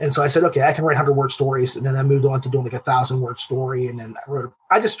each one. And so I said, okay, I can write 100-word stories. And then I moved on to doing like a 1,000-word story. And then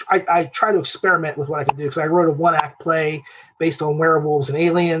I try to experiment with what I can do, because I wrote a 1-act play based on werewolves and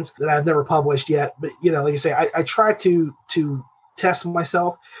aliens that I've never published yet. But, like you say, I try to test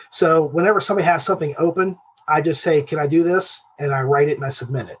myself. So whenever somebody has something open, I just say, can I do this? And I write it and I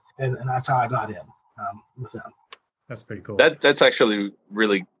submit it. And that's how I got in with them. That's pretty cool. That's actually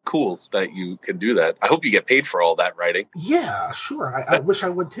really cool that you can do that. I hope you get paid for all that writing. Yeah, sure. I wish I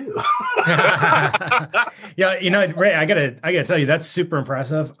would too. Yeah, Ray, I gotta tell you, that's super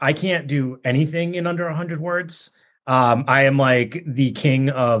impressive. I can't do anything in under 100 words. I am like the king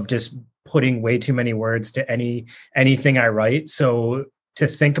of just putting way too many words to anything I write. So to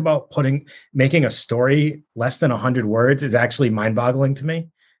think about making a story less than 100 words is actually mind-boggling to me.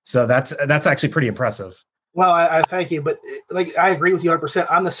 So that's actually pretty impressive. Well, I thank you, but like I agree with you 100%.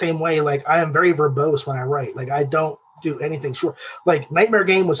 I'm the same way. Like I am very verbose when I write. Like I don't do anything short. Like Nightmare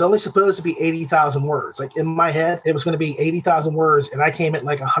Game was only supposed to be 80,000 words. Like in my head, it was going to be 80,000 words, and I came at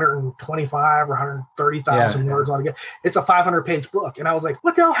like 125 or 130,000 words altogether. It's a 500-page book, and I was like,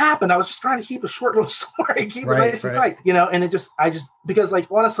 "What the hell happened?" I was just trying to keep a short little story, keep it nice and tight, And I just because like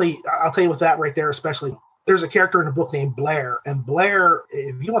honestly, I'll tell you with that right there, especially. There's a character in the book named Blair, and Blair,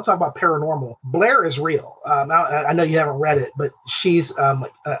 if you want to talk about paranormal, Blair is real. I know you haven't read it, but she's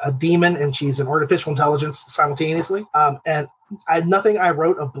a demon and she's an artificial intelligence simultaneously. And nothing I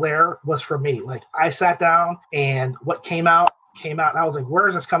wrote of Blair was for me. Like I sat down and what came out, and I was like, where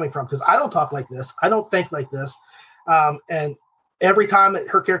is this coming from? Because I don't talk like this. I don't think like this. And every time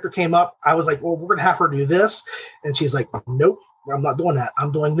her character came up, I was like, well, we're going to have her do this. And she's like, nope, I'm not doing that.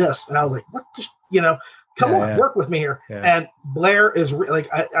 I'm doing this. And I was like, what? Come on, work with me here. Yeah. And Blair is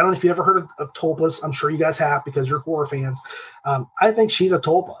I don't know if you ever heard of tulpas. I'm sure you guys have because you're horror fans. I think she's a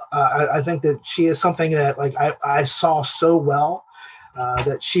tulpa. I think that she is something that like I saw so well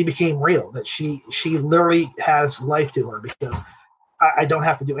that she became real, that she literally has life to her because I don't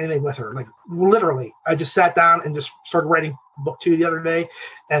have to do anything with her. Like literally, I just sat down and just started writing book 2 the other day,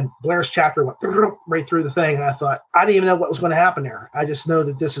 and Blair's chapter went right through the thing. And I thought, I didn't even know what was going to happen there. I just know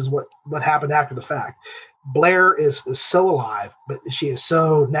that this is what happened after the fact. Blair is so alive, but she is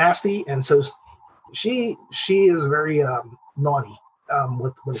so nasty. And so she is very naughty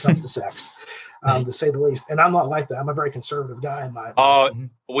when it comes to sex, to say the least. And I'm not like that. I'm a very conservative guy in my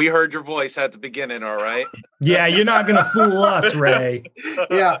opinion. We heard your voice at the beginning. All right. Yeah. You're not going to fool us, Ray.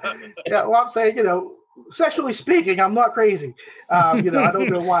 Yeah. Well, I'm saying, sexually speaking, I'm not crazy. I don't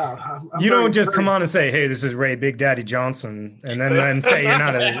go wild. You don't just come on and say, "Hey, this is Ray Big Daddy Johnson," and then say you're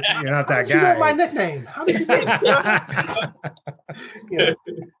not that guy. You know my nickname. How did you know that?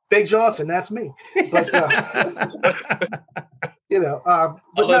 Big Johnson. That's me. But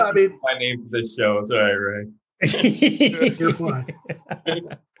But no, I mean, my name for this show. It's all right, Ray. You're fine.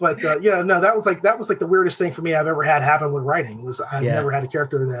 But no, that was like the weirdest thing for me I've ever had happen with writing. Was I've never had a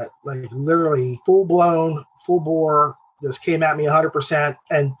character that like literally full blown, full bore, just came at me 100%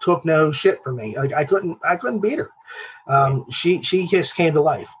 and took no shit from me. Like I couldn't beat her. She just came to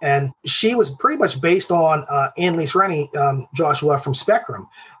life, and she was pretty much based on Annalise Rennie, Joshua from Spectrum,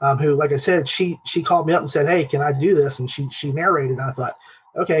 who, like I said, she called me up and said, "Hey, can I do this?" And she narrated, and I thought,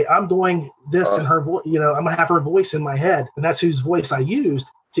 okay, I'm doing this in her voice. I'm gonna have her voice in my head, and that's whose voice I used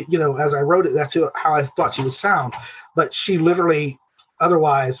to, as I wrote it. That's how I thought she would sound. But she literally,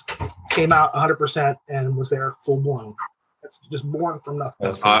 otherwise, came out 100% and was there full blown. It's just born from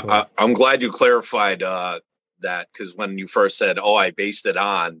nothing. Cool. I'm glad you clarified that, because when you first said, "Oh, I based it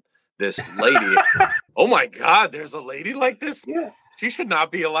on this lady," oh my God, there's a lady like this. Yeah, she should not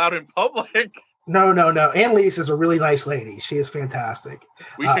be allowed in public. No. Annalise is a really nice lady. She is fantastic.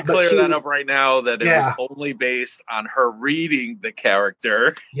 We should clear that up right now, that it was only based on her reading the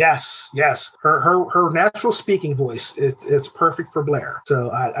character. Yes. Her natural speaking voice, it's perfect for Blair.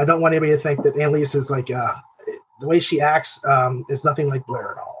 So I don't want anybody to think that Annalise is like, the way she acts is nothing like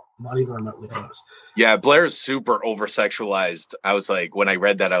Blair at all. Not even remotely close. Yeah, Blair is super over-sexualized. I was like, when I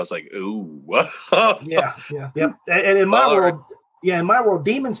read that, I was like, ooh. Yeah. And in my world... Yeah, in my world,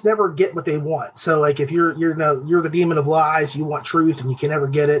 demons never get what they want. So, like, if you're the demon of lies, you want truth, and you can never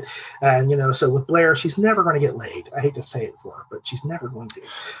get it. And so with Blair, she's never going to get laid. I hate to say it for her, but she's never going to.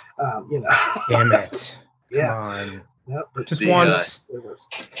 Damn it! Yeah. Come on. Yep, but just once.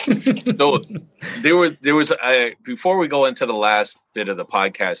 So there was before we go into the last bit of the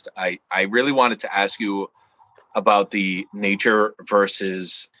podcast, I really wanted to ask you about the nature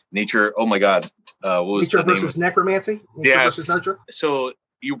versus nature. Oh my God. What was nature versus necromancy? Yes. Versus nurture? So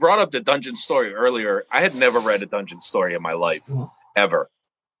you brought up the dungeon story earlier. I had never read a dungeon story in my life, ever.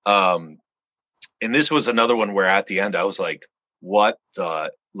 And this was another one where at the end I was like, what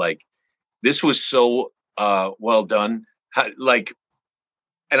the, like, this was so well done. Like,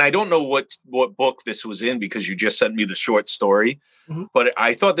 and I don't know what book this was in, because you just sent me the short story, but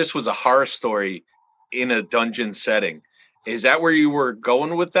I thought this was a horror story in a dungeon setting. Is that where you were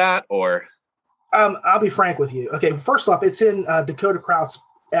going with that, or? I'll be frank with you. Okay, first off, it's in Dakota Kraut's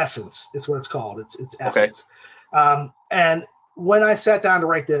Essence. It's what it's called. It's Essence. Okay. And when I sat down to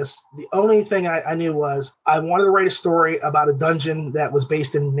write this, the only thing I knew was I wanted to write a story about a dungeon that was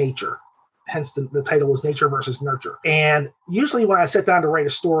based in nature. Hence the title was Nature versus Nurture. And usually when I sit down to write a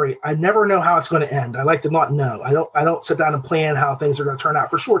story, I never know how it's going to end. I like to not know. I don't sit down and plan how things are going to turn out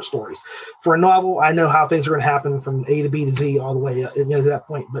for short stories. For a novel, I know how things are going to happen from A to B to Z all the way to that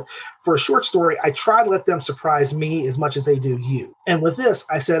point. But for a short story, I try to let them surprise me as much as they do you. And with this,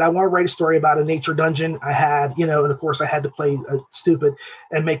 I said, I want to write a story about a nature dungeon. I had, and of course I had to play stupid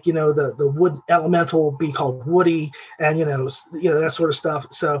and make, the wood elemental be called Woody and, that sort of stuff.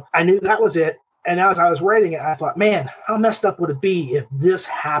 So I knew that was it. And as I was writing it, I thought, man, how messed up would it be if this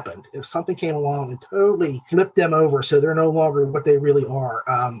happened? If something came along and totally flipped them over so they're no longer what they really are,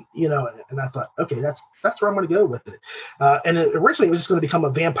 and I thought, okay, that's where I'm going to go with it. And originally it was just going to become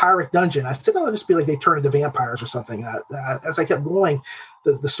a vampiric dungeon. I said, no, it'll just be like they turn into vampires or something. As I kept going,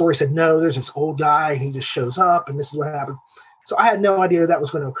 the story said, no, there's this old guy and he just shows up and this is what happened. So I had no idea that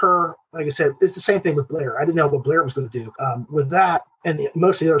was going to occur. Like I said, it's the same thing with Blair. I didn't know what Blair was going to do. With that and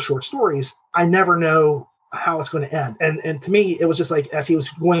most of the other short stories, I never know how it's going to end. And to me, it was just like as he was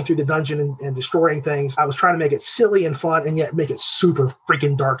going through the dungeon and destroying things, I was trying to make it silly and fun and yet make it super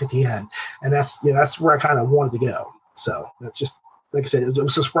freaking dark at the end. And that's where I kind of wanted to go. So that's just, like I said, it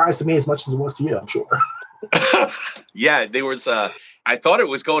was a surprise to me as much as it was to you, I'm sure. Yeah, there was I thought it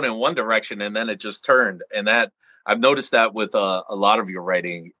was going in one direction and then it just turned. And that I've noticed that with a lot of your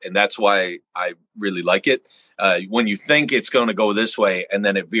writing, and that's why I really like it. When you think it's going to go this way and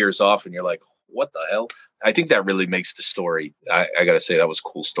then it veers off and you're like, what the hell? I think that really makes the story. I got to say that was a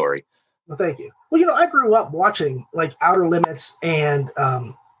cool story. Well, thank you. Well, I grew up watching like Outer Limits and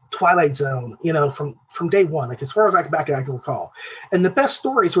Twilight Zone, from day one, like as far as I can recall. And the best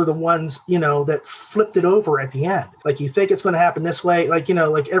stories were the ones, that flipped it over at the end. Like you think it's going to happen this way. Like,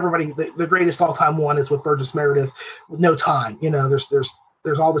 like everybody, the greatest all time one is with Burgess Meredith with no time.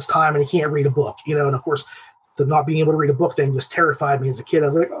 There's all this time and he can't read a book, and of course the not being able to read a book thing just terrified me as a kid. I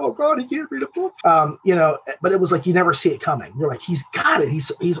was like, oh God, he can't read a book. But it was like, you never see it coming. You're like, he's got it.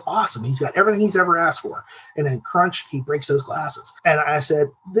 He's awesome. He's got everything he's ever asked for. And then crunch, he breaks those glasses. And I said,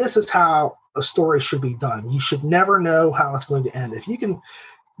 this is how a story should be done. You should never know how it's going to end. If you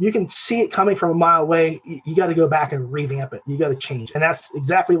can see it coming from a mile away, you got to go back and revamp it. You got to change. And that's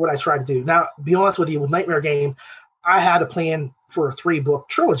exactly what I try to do. Now, be honest with you, with Nightmare Game, I had a plan for a 3-book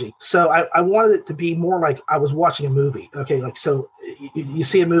trilogy. So I wanted it to be more like I was watching a movie. Okay, like, so you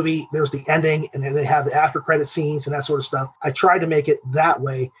see a movie, there's the ending, and then they have the after credit scenes and that sort of stuff. I tried to make it that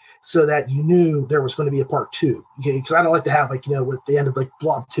way so that you knew there was going to be a part 2. Okay, because I don't like to have, like, with the end of like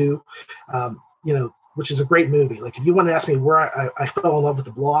Blob 2, which is a great movie. Like, if you want to ask me where I fell in love with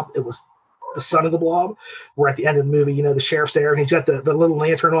the Blob, it was the son of the Blob, where at the end of the movie, the sheriff's there and he's got the little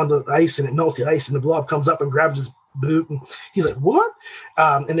lantern on the ice and it melts the ice and the Blob comes up and grabs his boot and he's like, what?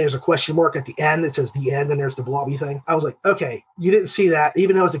 And there's a question mark at the end. It says the end and there's the blobby thing. I was like, okay, you didn't see that.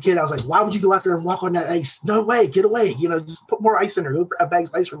 Even though as a kid, I was like, why would you go out there and walk on that ice? No way, get away. Just put more ice in there. Go grab bags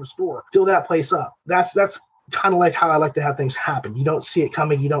of ice from the store. Fill that place up. That's kind of like how I like to have things happen. You don't see it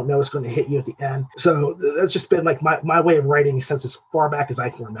coming. You don't know it's going to hit you at the end. So that's just been like my way of writing since as far back as I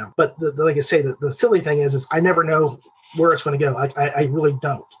can remember. But like I say, the silly thing is I never know where it's going to go. I really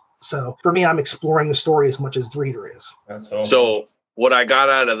don't. So for me, I'm exploring the story as much as the reader is. That's awesome. So what I got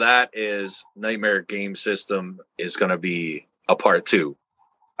out of that is Nightmare Game System is going to be a part 2.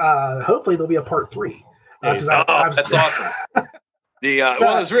 Hopefully there'll be a part 3. That's awesome.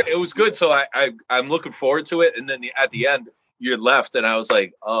 It was good. So I'm looking forward to it. And then at the end, you're left, and I was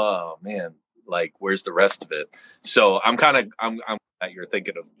like, oh man, like where's the rest of it? So I'm that you're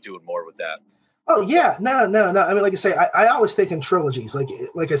thinking of doing more with that. Oh yeah, no. I mean, like I say, I always think in trilogies.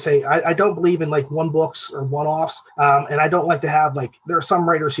 Like I say, I don't believe in like one books or one offs, and I don't like to have like. There are some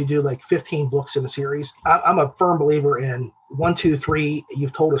writers who do like 15 books in a series. I'm a firm believer in 1, 2, 3.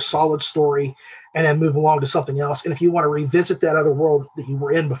 You've told a solid story, and then move along to something else. And if you want to revisit that other world that you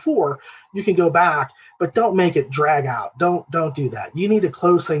were in before, you can go back, but don't make it drag out. Don't do that. You need to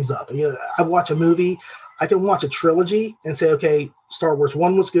close things up. I watch a movie. I can watch a trilogy and say, okay, Star Wars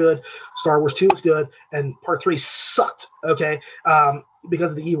 1 was good, Star Wars 2 was good, and part 3 sucked, okay,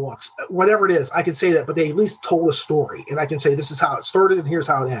 because of the Ewoks. Whatever it is, I can say that, but they at least told a story, and I can say this is how it started and here's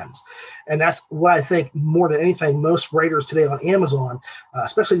how it ends. And that's what I think more than anything, most writers today on Amazon,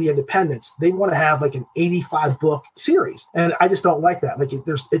 especially the independents, they want to have like an 85-book series. And I just don't like that. Like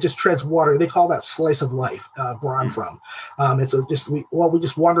it just treads water. They call that slice of life, where I'm from. We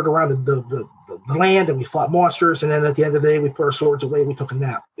just wandered around the land and we fought monsters. And then at the end of the day, we put our swords away and we took a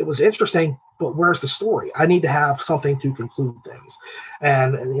nap. It was interesting, but where's the story? I need to have something to conclude things.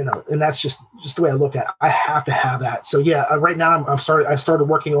 And that's just the way I look at it. I have to have that. So yeah, right now I started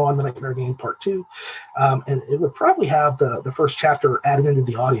working on the Nightmare Game Part 2. And it would probably have the first chapter added into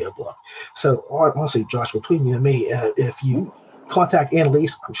the audiobook. So honestly, Josh, between you and me, if you contact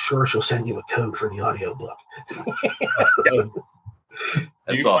Annalise, I'm sure she'll send you a code for the audiobook.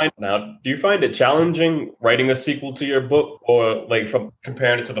 That's awesome. Do you find it challenging writing a sequel to your book, or like from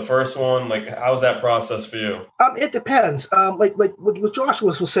comparing it to the first one? Like, how's that process for you? It depends. Like what Josh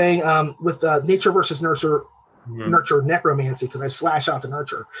was saying, with nature versus nurture, nurture necromancy, because I slash out the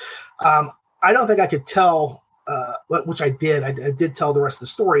nurture. I don't think I could tell, which I did. I did tell the rest of the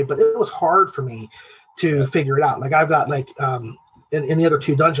story, but it was hard for me to figure it out. Like I've got like in the other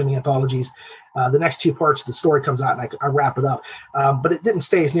 2 dungeon anthologies, the next 2 parts of the story comes out and I wrap it up. But it didn't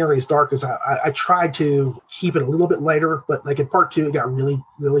stay as nearly as dark as I tried to keep it a little bit lighter, but like in part 2, it got really,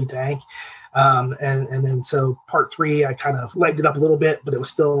 really dank. And then so part 3, I kind of lightened it up a little bit, but it was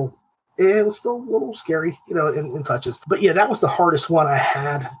still a little scary, in touches. But yeah, that was the hardest one I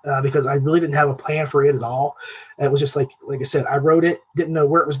had because I really didn't have a plan for it at all. And it was just like I said, I wrote it, didn't know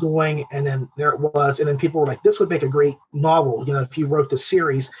where it was going, and then there it was. And then people were like, "This would make a great novel, if you wrote this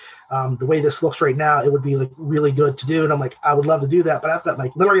series. The way this looks right now, it would be like really good to do." And I'm like, I would love to do that, but I've got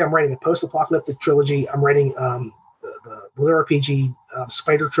like literally, I'm writing a post-apocalyptic trilogy. I'm writing the Blue RPG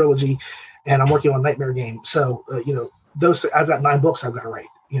Spider trilogy, and I'm working on Nightmare Game. So those I've got 9 books I've got to write.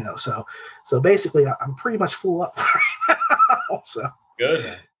 So basically, I'm pretty much full up right now. So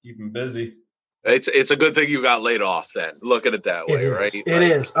good, keep them busy. It's a good thing you got laid off then. Look at it that way, right? It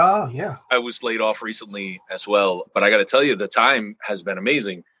is. Oh, yeah. I was laid off recently as well, but I got to tell you, the time has been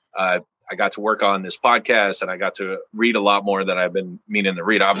amazing. I got to work on this podcast, and I got to read a lot more than I've been meaning to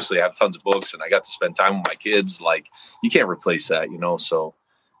read. Obviously, I have tons of books, and I got to spend time with my kids. Like, you can't replace that, So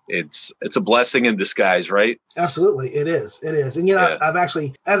it's a blessing in disguise, right? Absolutely, it is. And I've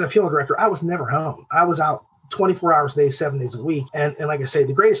actually, as a field director, I was never home. I was out 24 hours a day, 7 days a week. And like I say,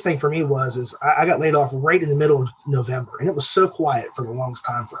 the greatest thing for me is I got laid off right in the middle of November, and it was so quiet for the longest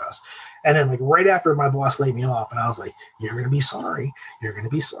time for us. And then like right after my boss laid me off, and I was like, "You're going to be sorry. You're going to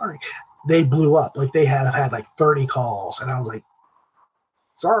be sorry." They blew up. Like they had like 30 calls, and I was like,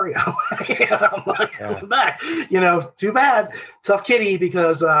 sorry. I'm like, back, too bad. Tough kitty,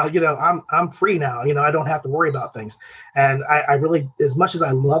 because, I'm free now. I don't have to worry about things. And I really, as much as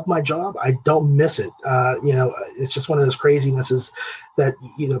I love my job, I don't miss it. It's just one of those crazinesses that,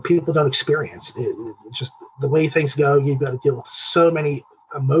 people don't experience. It's just the way things go. You've got to deal with so many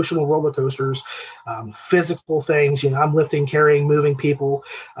emotional roller coasters, physical things. I'm lifting, carrying, moving people.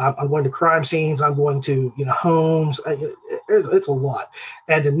 I'm going to crime scenes. I'm going to, homes. It's a lot.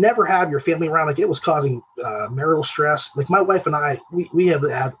 And to never have your family around, like, it was causing marital stress. Like, my wife and I, we have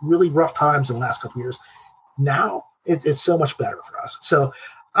had really rough times in the last couple of years. Now it's so much better for us. So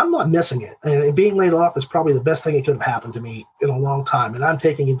I'm not missing it. And being laid off is probably the best thing that could have happened to me in a long time. And I'm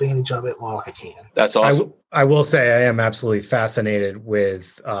taking advantage of it while I can. That's awesome. I will say I am absolutely fascinated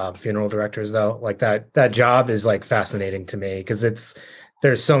with funeral directors, though. Like that job is like fascinating to me because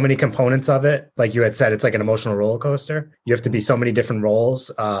there's so many components of it. Like you had said, it's like an emotional roller coaster. You have to be so many different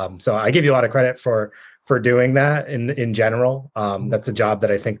roles. So I give you a lot of credit for doing that in general. That's a job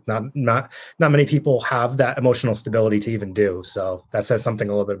that I think not many people have that emotional stability to even do. So that says something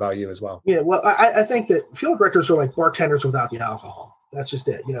a little bit about you as well. Yeah, well, I think that funeral directors are like bartenders without the alcohol. That's just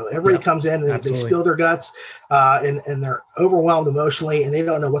it. Everybody comes in and they spill their guts and they're overwhelmed emotionally and they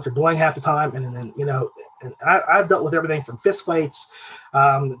don't know what they're doing half the time. And then, and I've dealt with everything from fist fights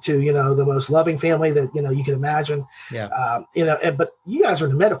to, the most loving family that, you can imagine. Yeah. But you guys are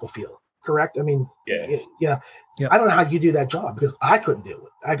in the medical field. Correct. I mean, yeah. I don't know how you do that job because I couldn't do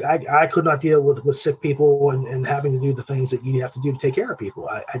it. I could not deal with sick people and having to do the things that you have to do to take care of people.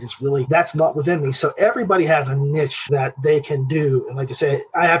 I just really, that's not within me. So everybody has a niche that they can do. And like I said,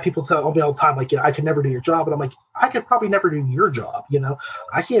 I have people tell me all the time, like, I could never do your job. And I'm like, I could probably never do your job.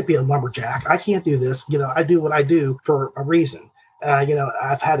 I can't be a lumberjack. I can't do this. I do what I do for a reason.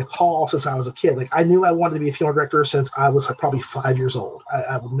 I've had a call since I was a kid. Like, I knew I wanted to be a funeral director since I was probably 5 years old.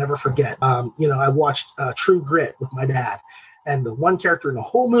 I will never forget. I watched True Grit with my dad. And the one character in the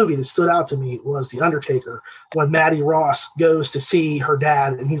whole movie that stood out to me was the Undertaker. When Maddie Ross goes to see her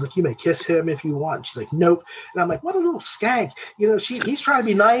dad, and he's like, "You may kiss him if you want." She's like, "Nope." And I'm like, "What a little skank!" He's trying to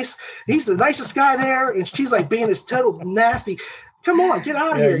be nice. He's the nicest guy there, and she's like being this total nasty. Come on, get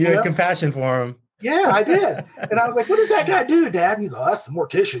out of here! You had compassion for him. Yeah, I did. And I was like, "What does that guy do, Dad?" And he's like, "Oh, that's the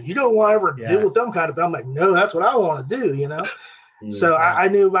mortician. You don't want to ever deal with them kind of." But I'm like, "No, that's what I want to do." So I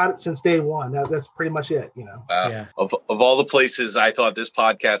knew about it since day one. That's pretty much it. Yeah. Of all the places I thought this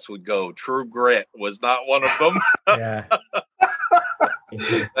podcast would go, True Grit was not one of them. Yeah.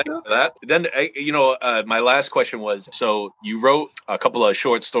 Thank you for that. Then, my last question was, so you wrote a couple of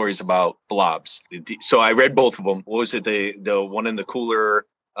short stories about blobs. So I read both of them. What was it? The one in the cooler,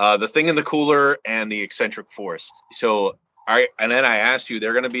 the thing in the cooler, and the eccentric force. So and then I asked you,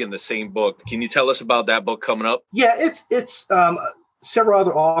 they're going to be in the same book. Can you tell us about that book coming up? Yeah, it's several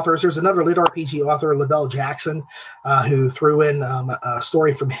other authors. There's another lit RPG author, Lavelle Jackson, who threw in a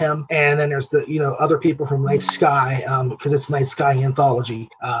story from him. And then there's the, other people from Night Sky, because it's Night Sky anthology.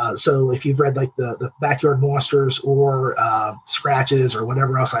 So if you've read like the Backyard Monsters or Scratches or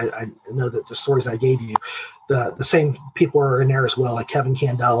whatever else, I know that the stories I gave you, the same people are in there as well, like Kevin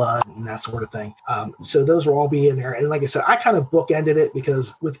Candela and that sort of thing. So those will all be in there. And like I said, I kind of bookended it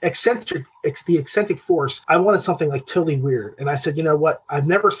because with the eccentric force, I wanted something like totally weird. And I said, you know what? I've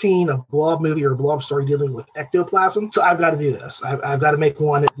never seen a blob movie or a blob story dealing with ectoplasm. So I've got to do this. I've got to make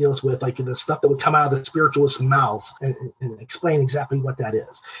one that deals with like the stuff that would come out of the spiritualists' mouths and explain exactly what that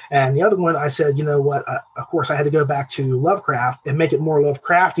is. And the other one, I said, you know what? Of course, I had to go back to Lovecraft and make it more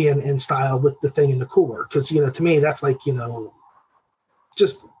Lovecraftian in style with the thing in the cooler. Because, to me, that's like,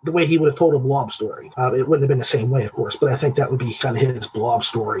 just the way he would have told a blob story. It wouldn't have been the same way, of course, but I think that would be kind of his blob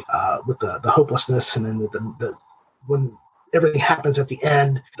story with the hopelessness. And then the when everything happens at the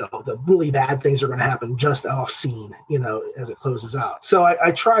end, the really bad things are going to happen just off scene, as it closes out. So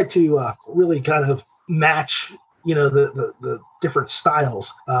I tried to really kind of match the different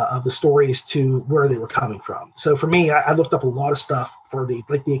styles of the stories to where they were coming from. So for me, I looked up a lot of stuff for the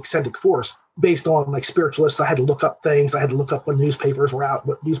eccentric force based on like spiritualists. I had to look up things. I had to look up when newspapers were out,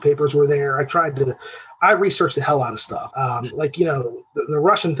 what newspapers were there. I researched the hell out of stuff. The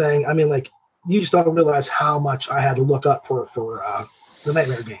Russian thing. I mean, like, you just don't realize how much I had to look up for the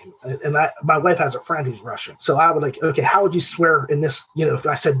Nightmare Game. And my wife has a friend who's Russian. So I would like, okay, how would you swear in this? If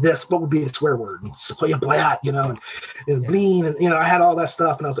I said this, what would be the swear word? And blat, and bleen. And, I had all that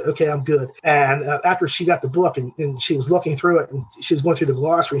stuff. And I was like, okay, I'm good. And after she got the book and she was looking through it and she was going through the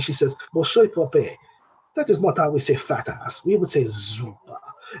glossary and she says, well, that is not how we say fat ass. We would say zupa.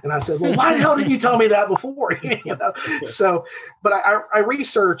 And I said, well, why the hell didn't you tell me that before? So, but I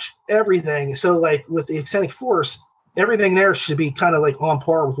researched everything. So like with the eccentric force, everything there should be kind of like on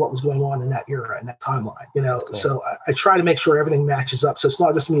par with what was going on in that era and that timeline, Cool. So I try to make sure everything matches up. So it's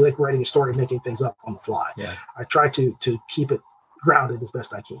not just me like writing a story and making things up on the fly. Yeah. I try to keep it grounded as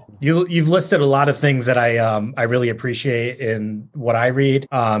best I can. You've listed a lot of things that I really appreciate in what I read.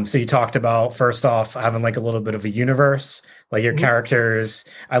 So you talked about, first off, having like a little bit of a universe, like your characters.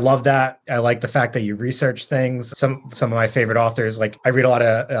 I love that. I like the fact that you research things. Some of my favorite authors, like I read a lot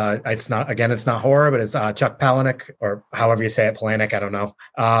of, it's not horror, but it's Chuck Palahniuk, or however you say it, Palahniuk, I don't know.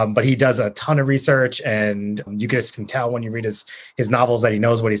 But he does a ton of research, and you just can tell when you read his novels that he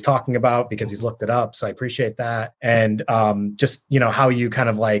knows what he's talking about because he's looked it up. So I appreciate that. And just, how you kind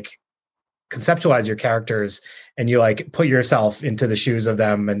of like conceptualize your characters and you like put yourself into the shoes of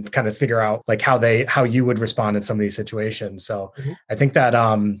them and kind of figure out like how you would respond in some of these situations. So I think that,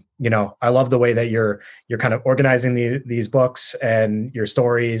 I love the way that you're kind of organizing these books and your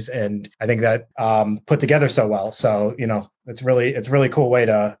stories. And I think that put together so well. So, it's a really cool way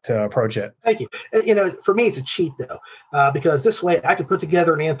to approach it. Thank you. For me, it's a cheat though, because this way I can put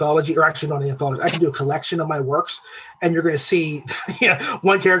together an anthology, or actually not an anthology. I can do a collection of my works, and you're going to see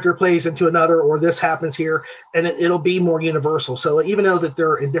one character plays into another, or this happens here, and it'll be more universal. So even though that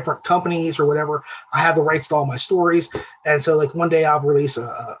they're in different companies or whatever, I have the rights to all my stories. And so like one day I'll release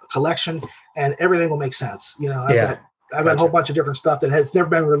a collection and everything will make sense. I've got a whole bunch of different stuff that has never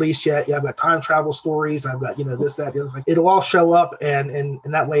been released yet. Yeah, I've got time travel stories. I've got, this, that, the other thing. It'll all show up, and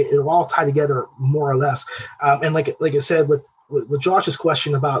that way it'll all tie together more or less. And like I said, with Josh's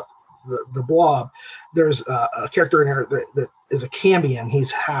question about the Blob, there's a character in there that is a Cambion.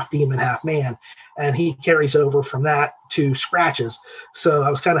 He's half demon, half man, and he carries over from that to Scratches. So I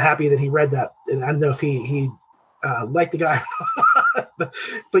was kind of happy that he read that, and I don't know if he liked the guy.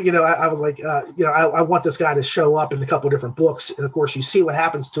 but I was like, I want this guy to show up in a couple of different books. And of course, you see what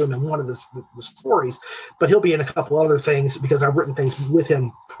happens to him in one of the stories, but he'll be in a couple other things because I've written things with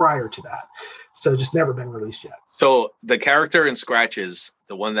him prior to that. So just never been released yet. So the character in Scratches,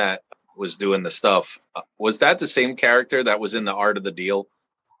 the one that was doing the stuff, was that the same character that was in the Art of the Deal?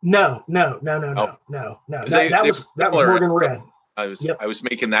 No. That was Morgan Red. I was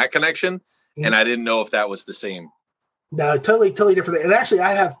making that connection, and I didn't know if that was the same. No, totally different. And actually,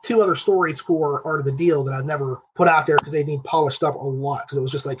 I have two other stories for Art of the Deal that I've never put out there because they need polished up a lot, because it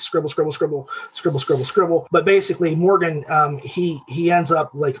was just like scribble. But basically, Morgan, he ends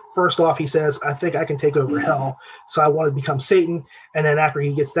up like, first off, he says, I think I can take over hell, so I want to become Satan. And then after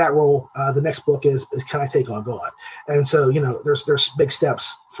he gets that role, the next book is Can I Take on God? And so, there's big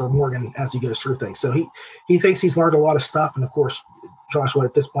steps for Morgan as he goes through things. So he thinks he's learned a lot of stuff, and of course, Joshua,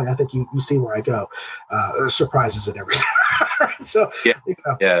 at this point, I think you see where I go. Surprises and everything. So,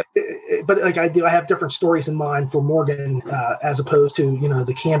 but like I have different stories in mind for Morgan as opposed to,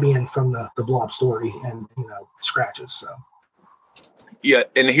 the Cambion from the Blob story and, Scratches. So. Yeah.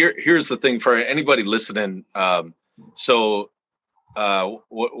 And here's the thing for anybody listening. What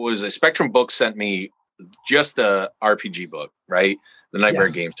was it? Spectrum Books sent me just the RPG book, right? The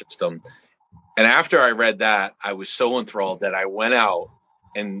Nightmare Game System. And after I read that, I was so enthralled that I went out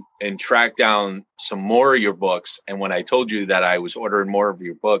and tracked down some more of your books. And when I told you that I was ordering more of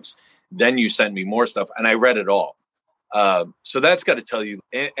your books, then you sent me more stuff, and I read it all. So that's got to tell you.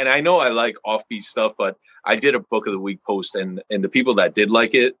 And I know I like offbeat stuff, but I did a Book of the Week post, and the people that did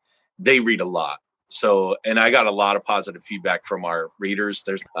like it, they read a lot. So, and I got a lot of positive feedback from our readers.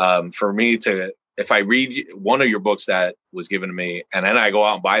 There's for me to, if I read one of your books that was given to me and then I go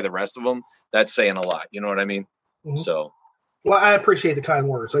out and buy the rest of them, that's saying a lot. You know what I mean? Mm-hmm. So. Well, I appreciate the kind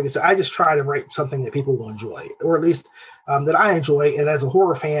words. Like I said, I just try to write something that people will enjoy, or at least that I enjoy. And as a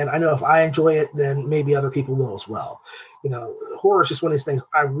horror fan, I know if I enjoy it, then maybe other people will as well. Horror is just one of these things.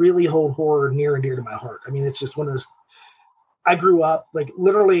 I really hold horror near and dear to my heart. I mean, it's just one of those. I grew up, like,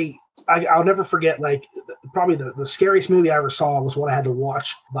 literally, I'll never forget, like, probably the scariest movie I ever saw was one I had to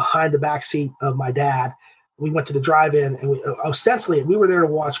watch behind the back seat of my dad. We went to the drive-in, and we were there to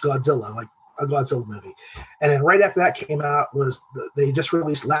watch Godzilla, like a Godzilla movie. And then right after that came out they just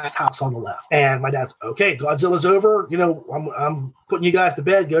released Last House on the Left. And my dad's, okay, Godzilla's over. I'm putting you guys to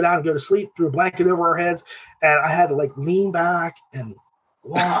bed, go down and go to sleep, threw a blanket over our heads. And I had to like lean back and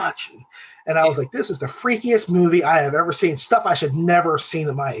watch. And I was like, this is the freakiest movie I have ever seen. Stuff I should never have seen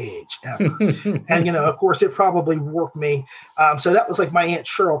at my age, ever. And, of course, it probably warped me. So that was like my Aunt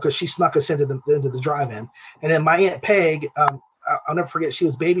Cheryl, because she snuck us into the drive-in. And then my Aunt Peg, I'll never forget. She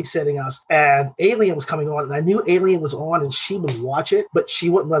was babysitting us, and Alien was coming on, and I knew Alien was on, and she would watch it, but she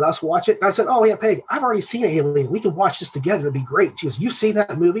wouldn't let us watch it. And I said, "Oh yeah, Peg, I've already seen Alien. We can watch this together. It'd be great." She goes, "You've seen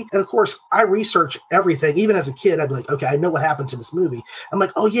that movie?" And of course, I research everything. Even as a kid, I'd be like, "Okay, I know what happens in this movie." I'm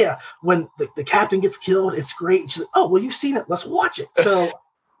like, "Oh yeah, when the captain gets killed, it's great." She's like, "Oh well, you've seen it. Let's watch it." So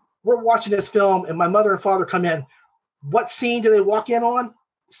we're watching this film, and my mother and father come in. What scene do they walk in on?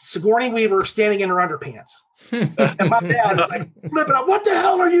 Sigourney Weaver standing in her underpants. And my dad is like flipping out, "What the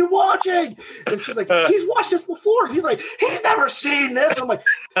hell are you watching?" And she's like, "He's watched this before." He's like, "He's never seen this." I'm like,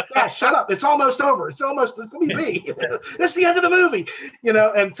 "Yeah, shut up. It's almost over. It's let me be. It's the end of the movie."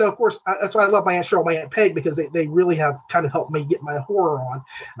 And so, of course, that's why I love my Aunt Cheryl, my Aunt Peg, because they really have kind of helped me get my horror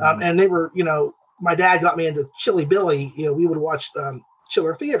on. And they were, my dad got me into Chilly Billy. We would watch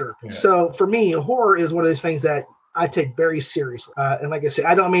Chiller Theater. Yeah. So for me, horror is one of those things that I take very seriously. And like I say,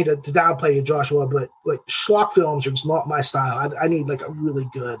 I don't mean to downplay you, Joshua, but like schlock films are just not my style. I need like a really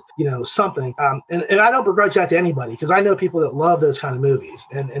good, something. And I don't begrudge that to anybody, because I know people that love those kind of movies.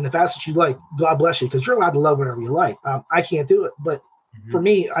 And if that's what you like, God bless you, because you're allowed to love whatever you like. I can't do it. But for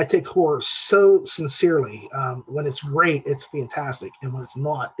me, I take horror so sincerely. When it's great, it's fantastic. And when it's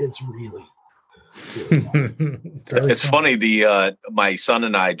not, it's really it's funny. My son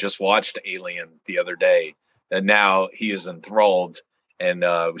and I just watched Alien the other day. And now he is enthralled, and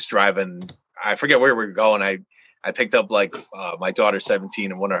was driving. I forget where we were going. I picked up like my daughter's 17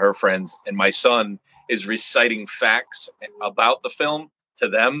 and one of her friends, and my son is reciting facts about the film to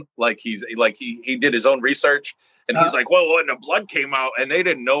them. Like he did his own research, and he's like, "Well, when the blood came out, and they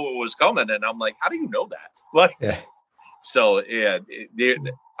didn't know it was coming," and I'm like, "How do you know that?" Like, so yeah,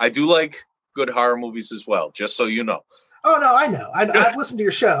 I do like good horror movies as well. Just so you know. Oh, no, I know. I've listened to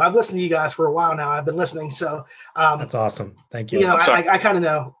your show. I've listened to you guys for a while now. I've been listening. So that's awesome. Thank you. I kind of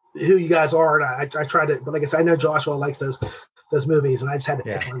know who you guys are. And I try to, but like I said, I know Joshua likes those movies, and I just had to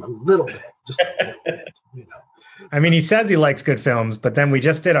pick one a little bit, just a little bit, I mean, he says he likes good films, but then we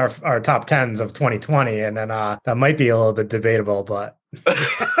just did our top 10s of 2020, and then that might be a little bit debatable, but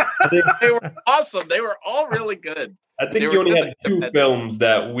they were awesome. They were all really good. I think you only had two films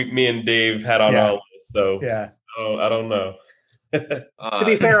that me and Dave had on our list. So yeah. Oh, I don't know. To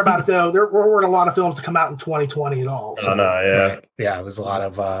be fair about it, though, there weren't a lot of films to come out in 2020 at all. So. Right. Yeah, it was a lot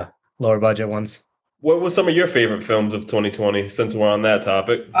of lower budget ones. What were some of your favorite films of 2020, since we're on that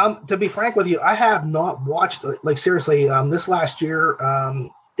topic? To be frank with you, I have not watched, like seriously, this last year,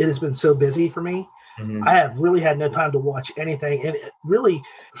 it has been so busy for me. Mm-hmm. I have really had no time to watch anything. And really,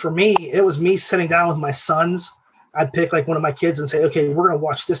 for me, it was me sitting down with my sons. I'd pick like one of my kids and say, "Okay, we're going to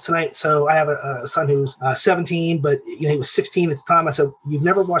watch this tonight." So I have a son who's 17, but he was 16 at the time. I said, "You've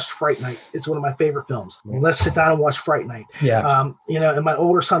never watched Fright Night. It's one of my favorite films. Let's sit down and watch Fright Night." Yeah. And my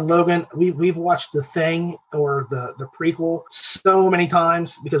older son Logan, we've watched The Thing or the prequel so many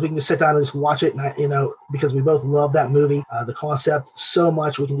times, because we can just sit down and just watch it. And because we both love that movie, the concept so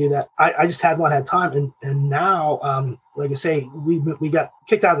much, we can do that. I just have not had time, and now. Like I say, we got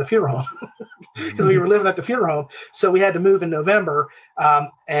kicked out of the funeral home because we were living at the funeral home. So we had to move in November,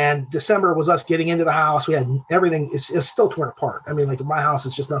 and December was us getting into the house. We had everything. It's still torn apart. I mean, like my house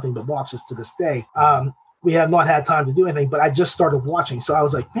is just nothing but boxes to this day. We have not had time to do anything, but I just started watching. So I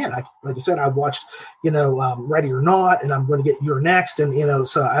was like, man, like I said, I watched, Ready or Not, and I'm going to get You're Next. And,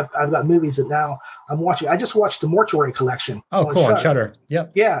 so I've got movies that now I'm watching. I just watched The Mortuary Collection. Oh, cool. On Shudder.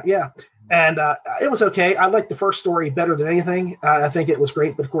 Yep. Yeah. And it was okay. I liked the first story better than anything. I think it was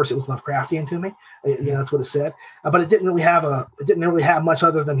great, but of course it was Lovecraftian to me. That's what it said. But it didn't really have much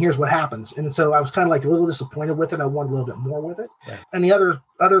other than here's what happens. And so I was kind of like a little disappointed with it. I wanted a little bit more with it. Yeah. And the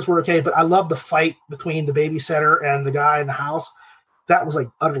others were okay. But I loved the fight between the babysitter and the guy in the house. That was like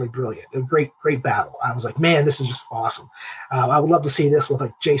utterly brilliant. A great battle. I was like, man, this is just awesome. I would love to see this with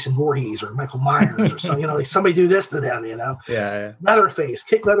like Jason Voorhees or Michael Myers or something, like somebody do this to them, Yeah. Leatherface,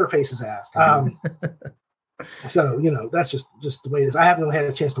 kick Leatherface's ass. So, that's just the way it is. I haven't really had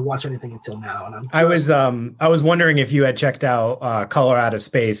a chance to watch anything until now. And I was wondering if you had checked out Color Out of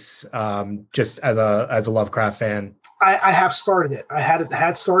Space, just as a Lovecraft fan. I have started it. I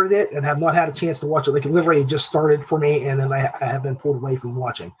had started it and have not had a chance to watch it. Like it literally just started for me, and then I have been pulled away from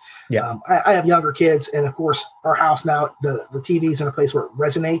watching. Yeah, I have younger kids, and of course, our house now the TV's in a place where it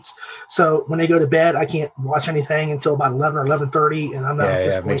resonates. So when they go to bed, I can't watch anything until about 11 or 11:30, and I'm not.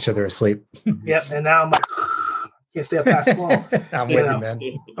 Yeah, make sure they're asleep. Yep, and now I'm like, can't stay up past 12. I'm with you,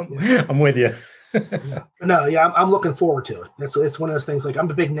 man. I'm with you. No, yeah, I'm looking forward to it. It's one of those things. Like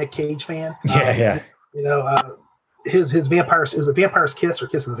I'm a big Nick Cage fan. Yeah. His Vampires, it was a Vampire's Kiss or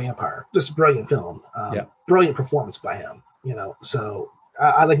Kiss of the Vampire. Just a brilliant film. Brilliant performance by him. So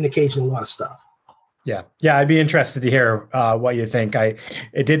I like Nick Cage in a lot of stuff. Yeah. I'd be interested to hear what you think.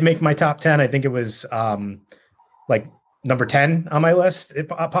 It did make my top 10. I think it was like number 10 on my list,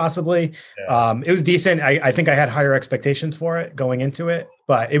 possibly. Yeah. It was decent. I think I had higher expectations for it going into it,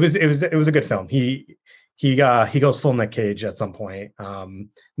 but it was a good film. He goes full Nick Cage at some point.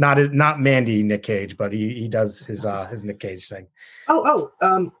 Not Mandy Nick Cage, but he does his Nick Cage thing.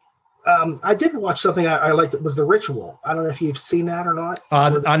 I did watch something I liked. That was The Ritual. I don't know if you've seen that or not.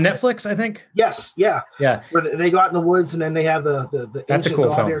 On Netflix, I think. Yes, yeah. Where they go out in the woods and then they have the that's a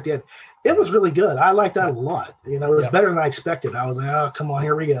cool film. There at the end. It was really good. I liked that a lot. It was better than I expected. I was like, oh, come on,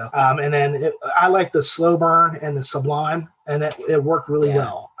 here we go. And then I like the slow burn and the sublime, and it worked really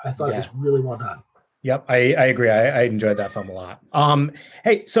well. I thought it was really well done. Yep, I agree. I enjoyed that film a lot.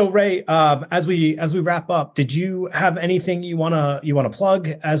 Hey, so Ray, as we wrap up, did you have anything you wanna plug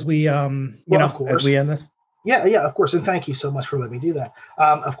as we of course, as we end this? Yeah, of course, and thank you so much for letting me do that.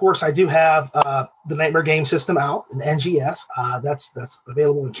 Of course, I do have the Nightmare Game System out in NGS. That's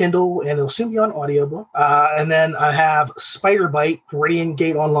available in Kindle, and it'll soon be on audiobook. And then I have Spider Bite, Radiant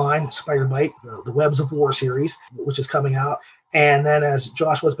Gate Online, Spider Bite, the Webs of War series, which is coming out. And then, as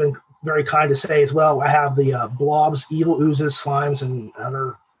Joshua's been very kind to say as well, I have the blobs, evil oozes, slimes, and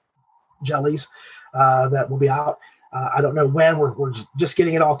other jellies that will be out. I don't know when. We're just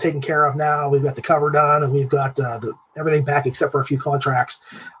getting it all taken care of now. We've got the cover done, and we've got everything back except for a few contracts.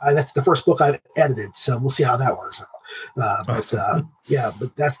 And that's the first book I've edited, so we'll see how that works out.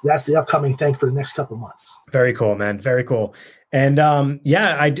 But that's the upcoming thing for the next couple of months. Very cool, man. Very cool. And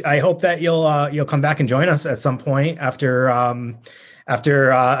I hope that you'll come back and join us at some point after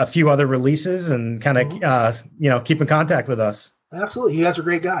a few other releases and kind of keep in contact with us. Absolutely, you guys are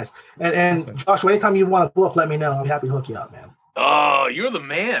great guys. And Joshua, anytime you want a book, let me know. I'm happy to hook you up, man. Oh, you're the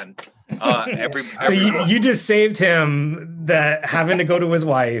man. So you just saved him that having to go to his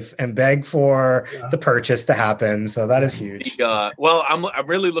wife and beg for the purchase to happen. So that is huge. Well, I'm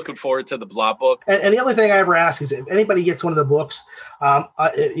really looking forward to the Blob book. And the only thing I ever ask is if anybody gets one of the books, out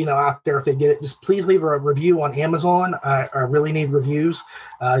there, if they get it, just please leave a review on Amazon. I really need reviews.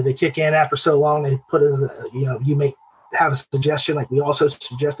 They kick in after so long. They put it, you may have a suggestion. Like we also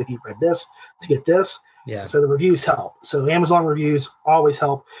suggest if you've read this to get this. Yeah. So the reviews help. So Amazon reviews always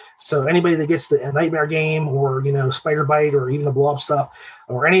help. So anybody that gets the Nightmare Game or, Spider Bite or even the Blob stuff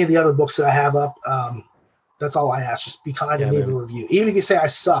or any of the other books that I have up, that's all I ask. Just be kind and leave a review. Even if you say I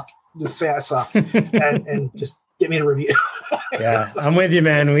suck, just say I suck and just get me the review. Yeah, I'm with you,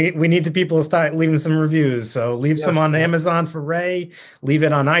 man. We need the people to start leaving some reviews. So leave some on Amazon for Ray. Leave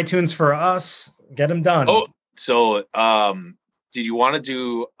it on iTunes for us. Get them done. Oh, so did you want to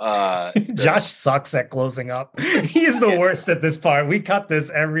do Josh sucks at closing up. He is the worst at this part. We cut this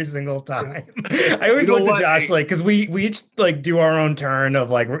every single time. I always look to Josh because we each do our own turn of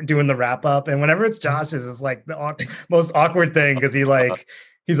doing the wrap up, and whenever it's Josh's, it's the most awkward thing because he's like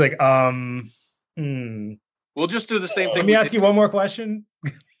We'll just do the same thing. Let me ask you one more question.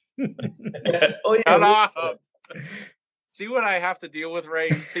 See what I have to deal with,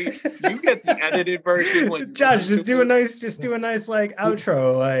 Ray? See, you get the edited version. When Josh, just do a nice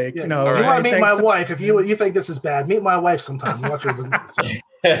outro. Right. You want to meet my wife. If you think this is bad, meet my wife sometime. Watch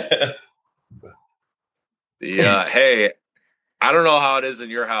her. Yeah. Hey, I don't know how it is in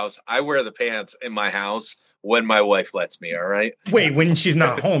your house. I wear the pants in my house when my wife lets me. All right. Wait, when she's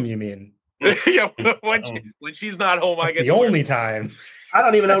not home, you mean? Yeah. When she's not home, I get the only time. I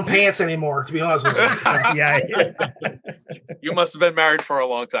don't even own pants anymore, to be honest with you. So. Yeah. You must have been married for a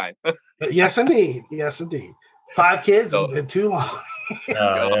long time. Yes, indeed. 5 kids and too long.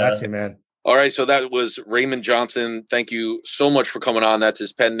 That's you, man. All right, so that was Raymond Johnson. Thank you so much for coming on. That's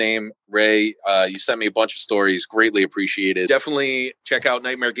his pen name, Ray. You sent me a bunch of stories. Greatly appreciated. Definitely check out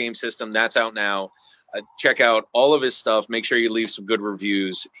Nightmare Game System. That's out now. Check out all of his stuff. Make sure you leave some good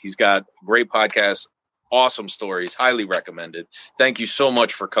reviews. He's got great podcasts. Awesome stories. Highly recommended. Thank you so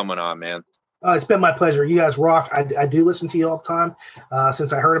much for coming on, man. It's been my pleasure. You guys rock. I do listen to you all the time.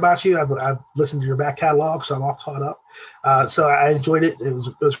 Since I heard about you, I've listened to your back catalog, so I'm all caught up. So I enjoyed it. It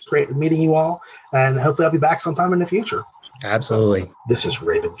was great meeting you all, and hopefully I'll be back sometime in the future. Absolutely. This is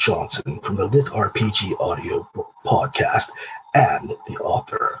Raymond Johnson from the Lit RPG Audio Podcast and the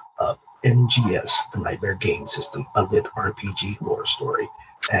author of NGS, the Nightmare Game System, a Lit RPG horror story.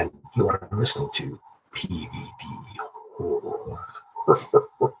 And you are listening to PVD Horror.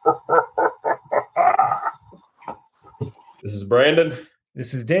 This is Brandon.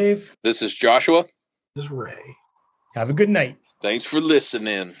 This is Dave. This is Joshua. This is Ray. Have a good night. Thanks for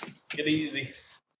listening. Get easy.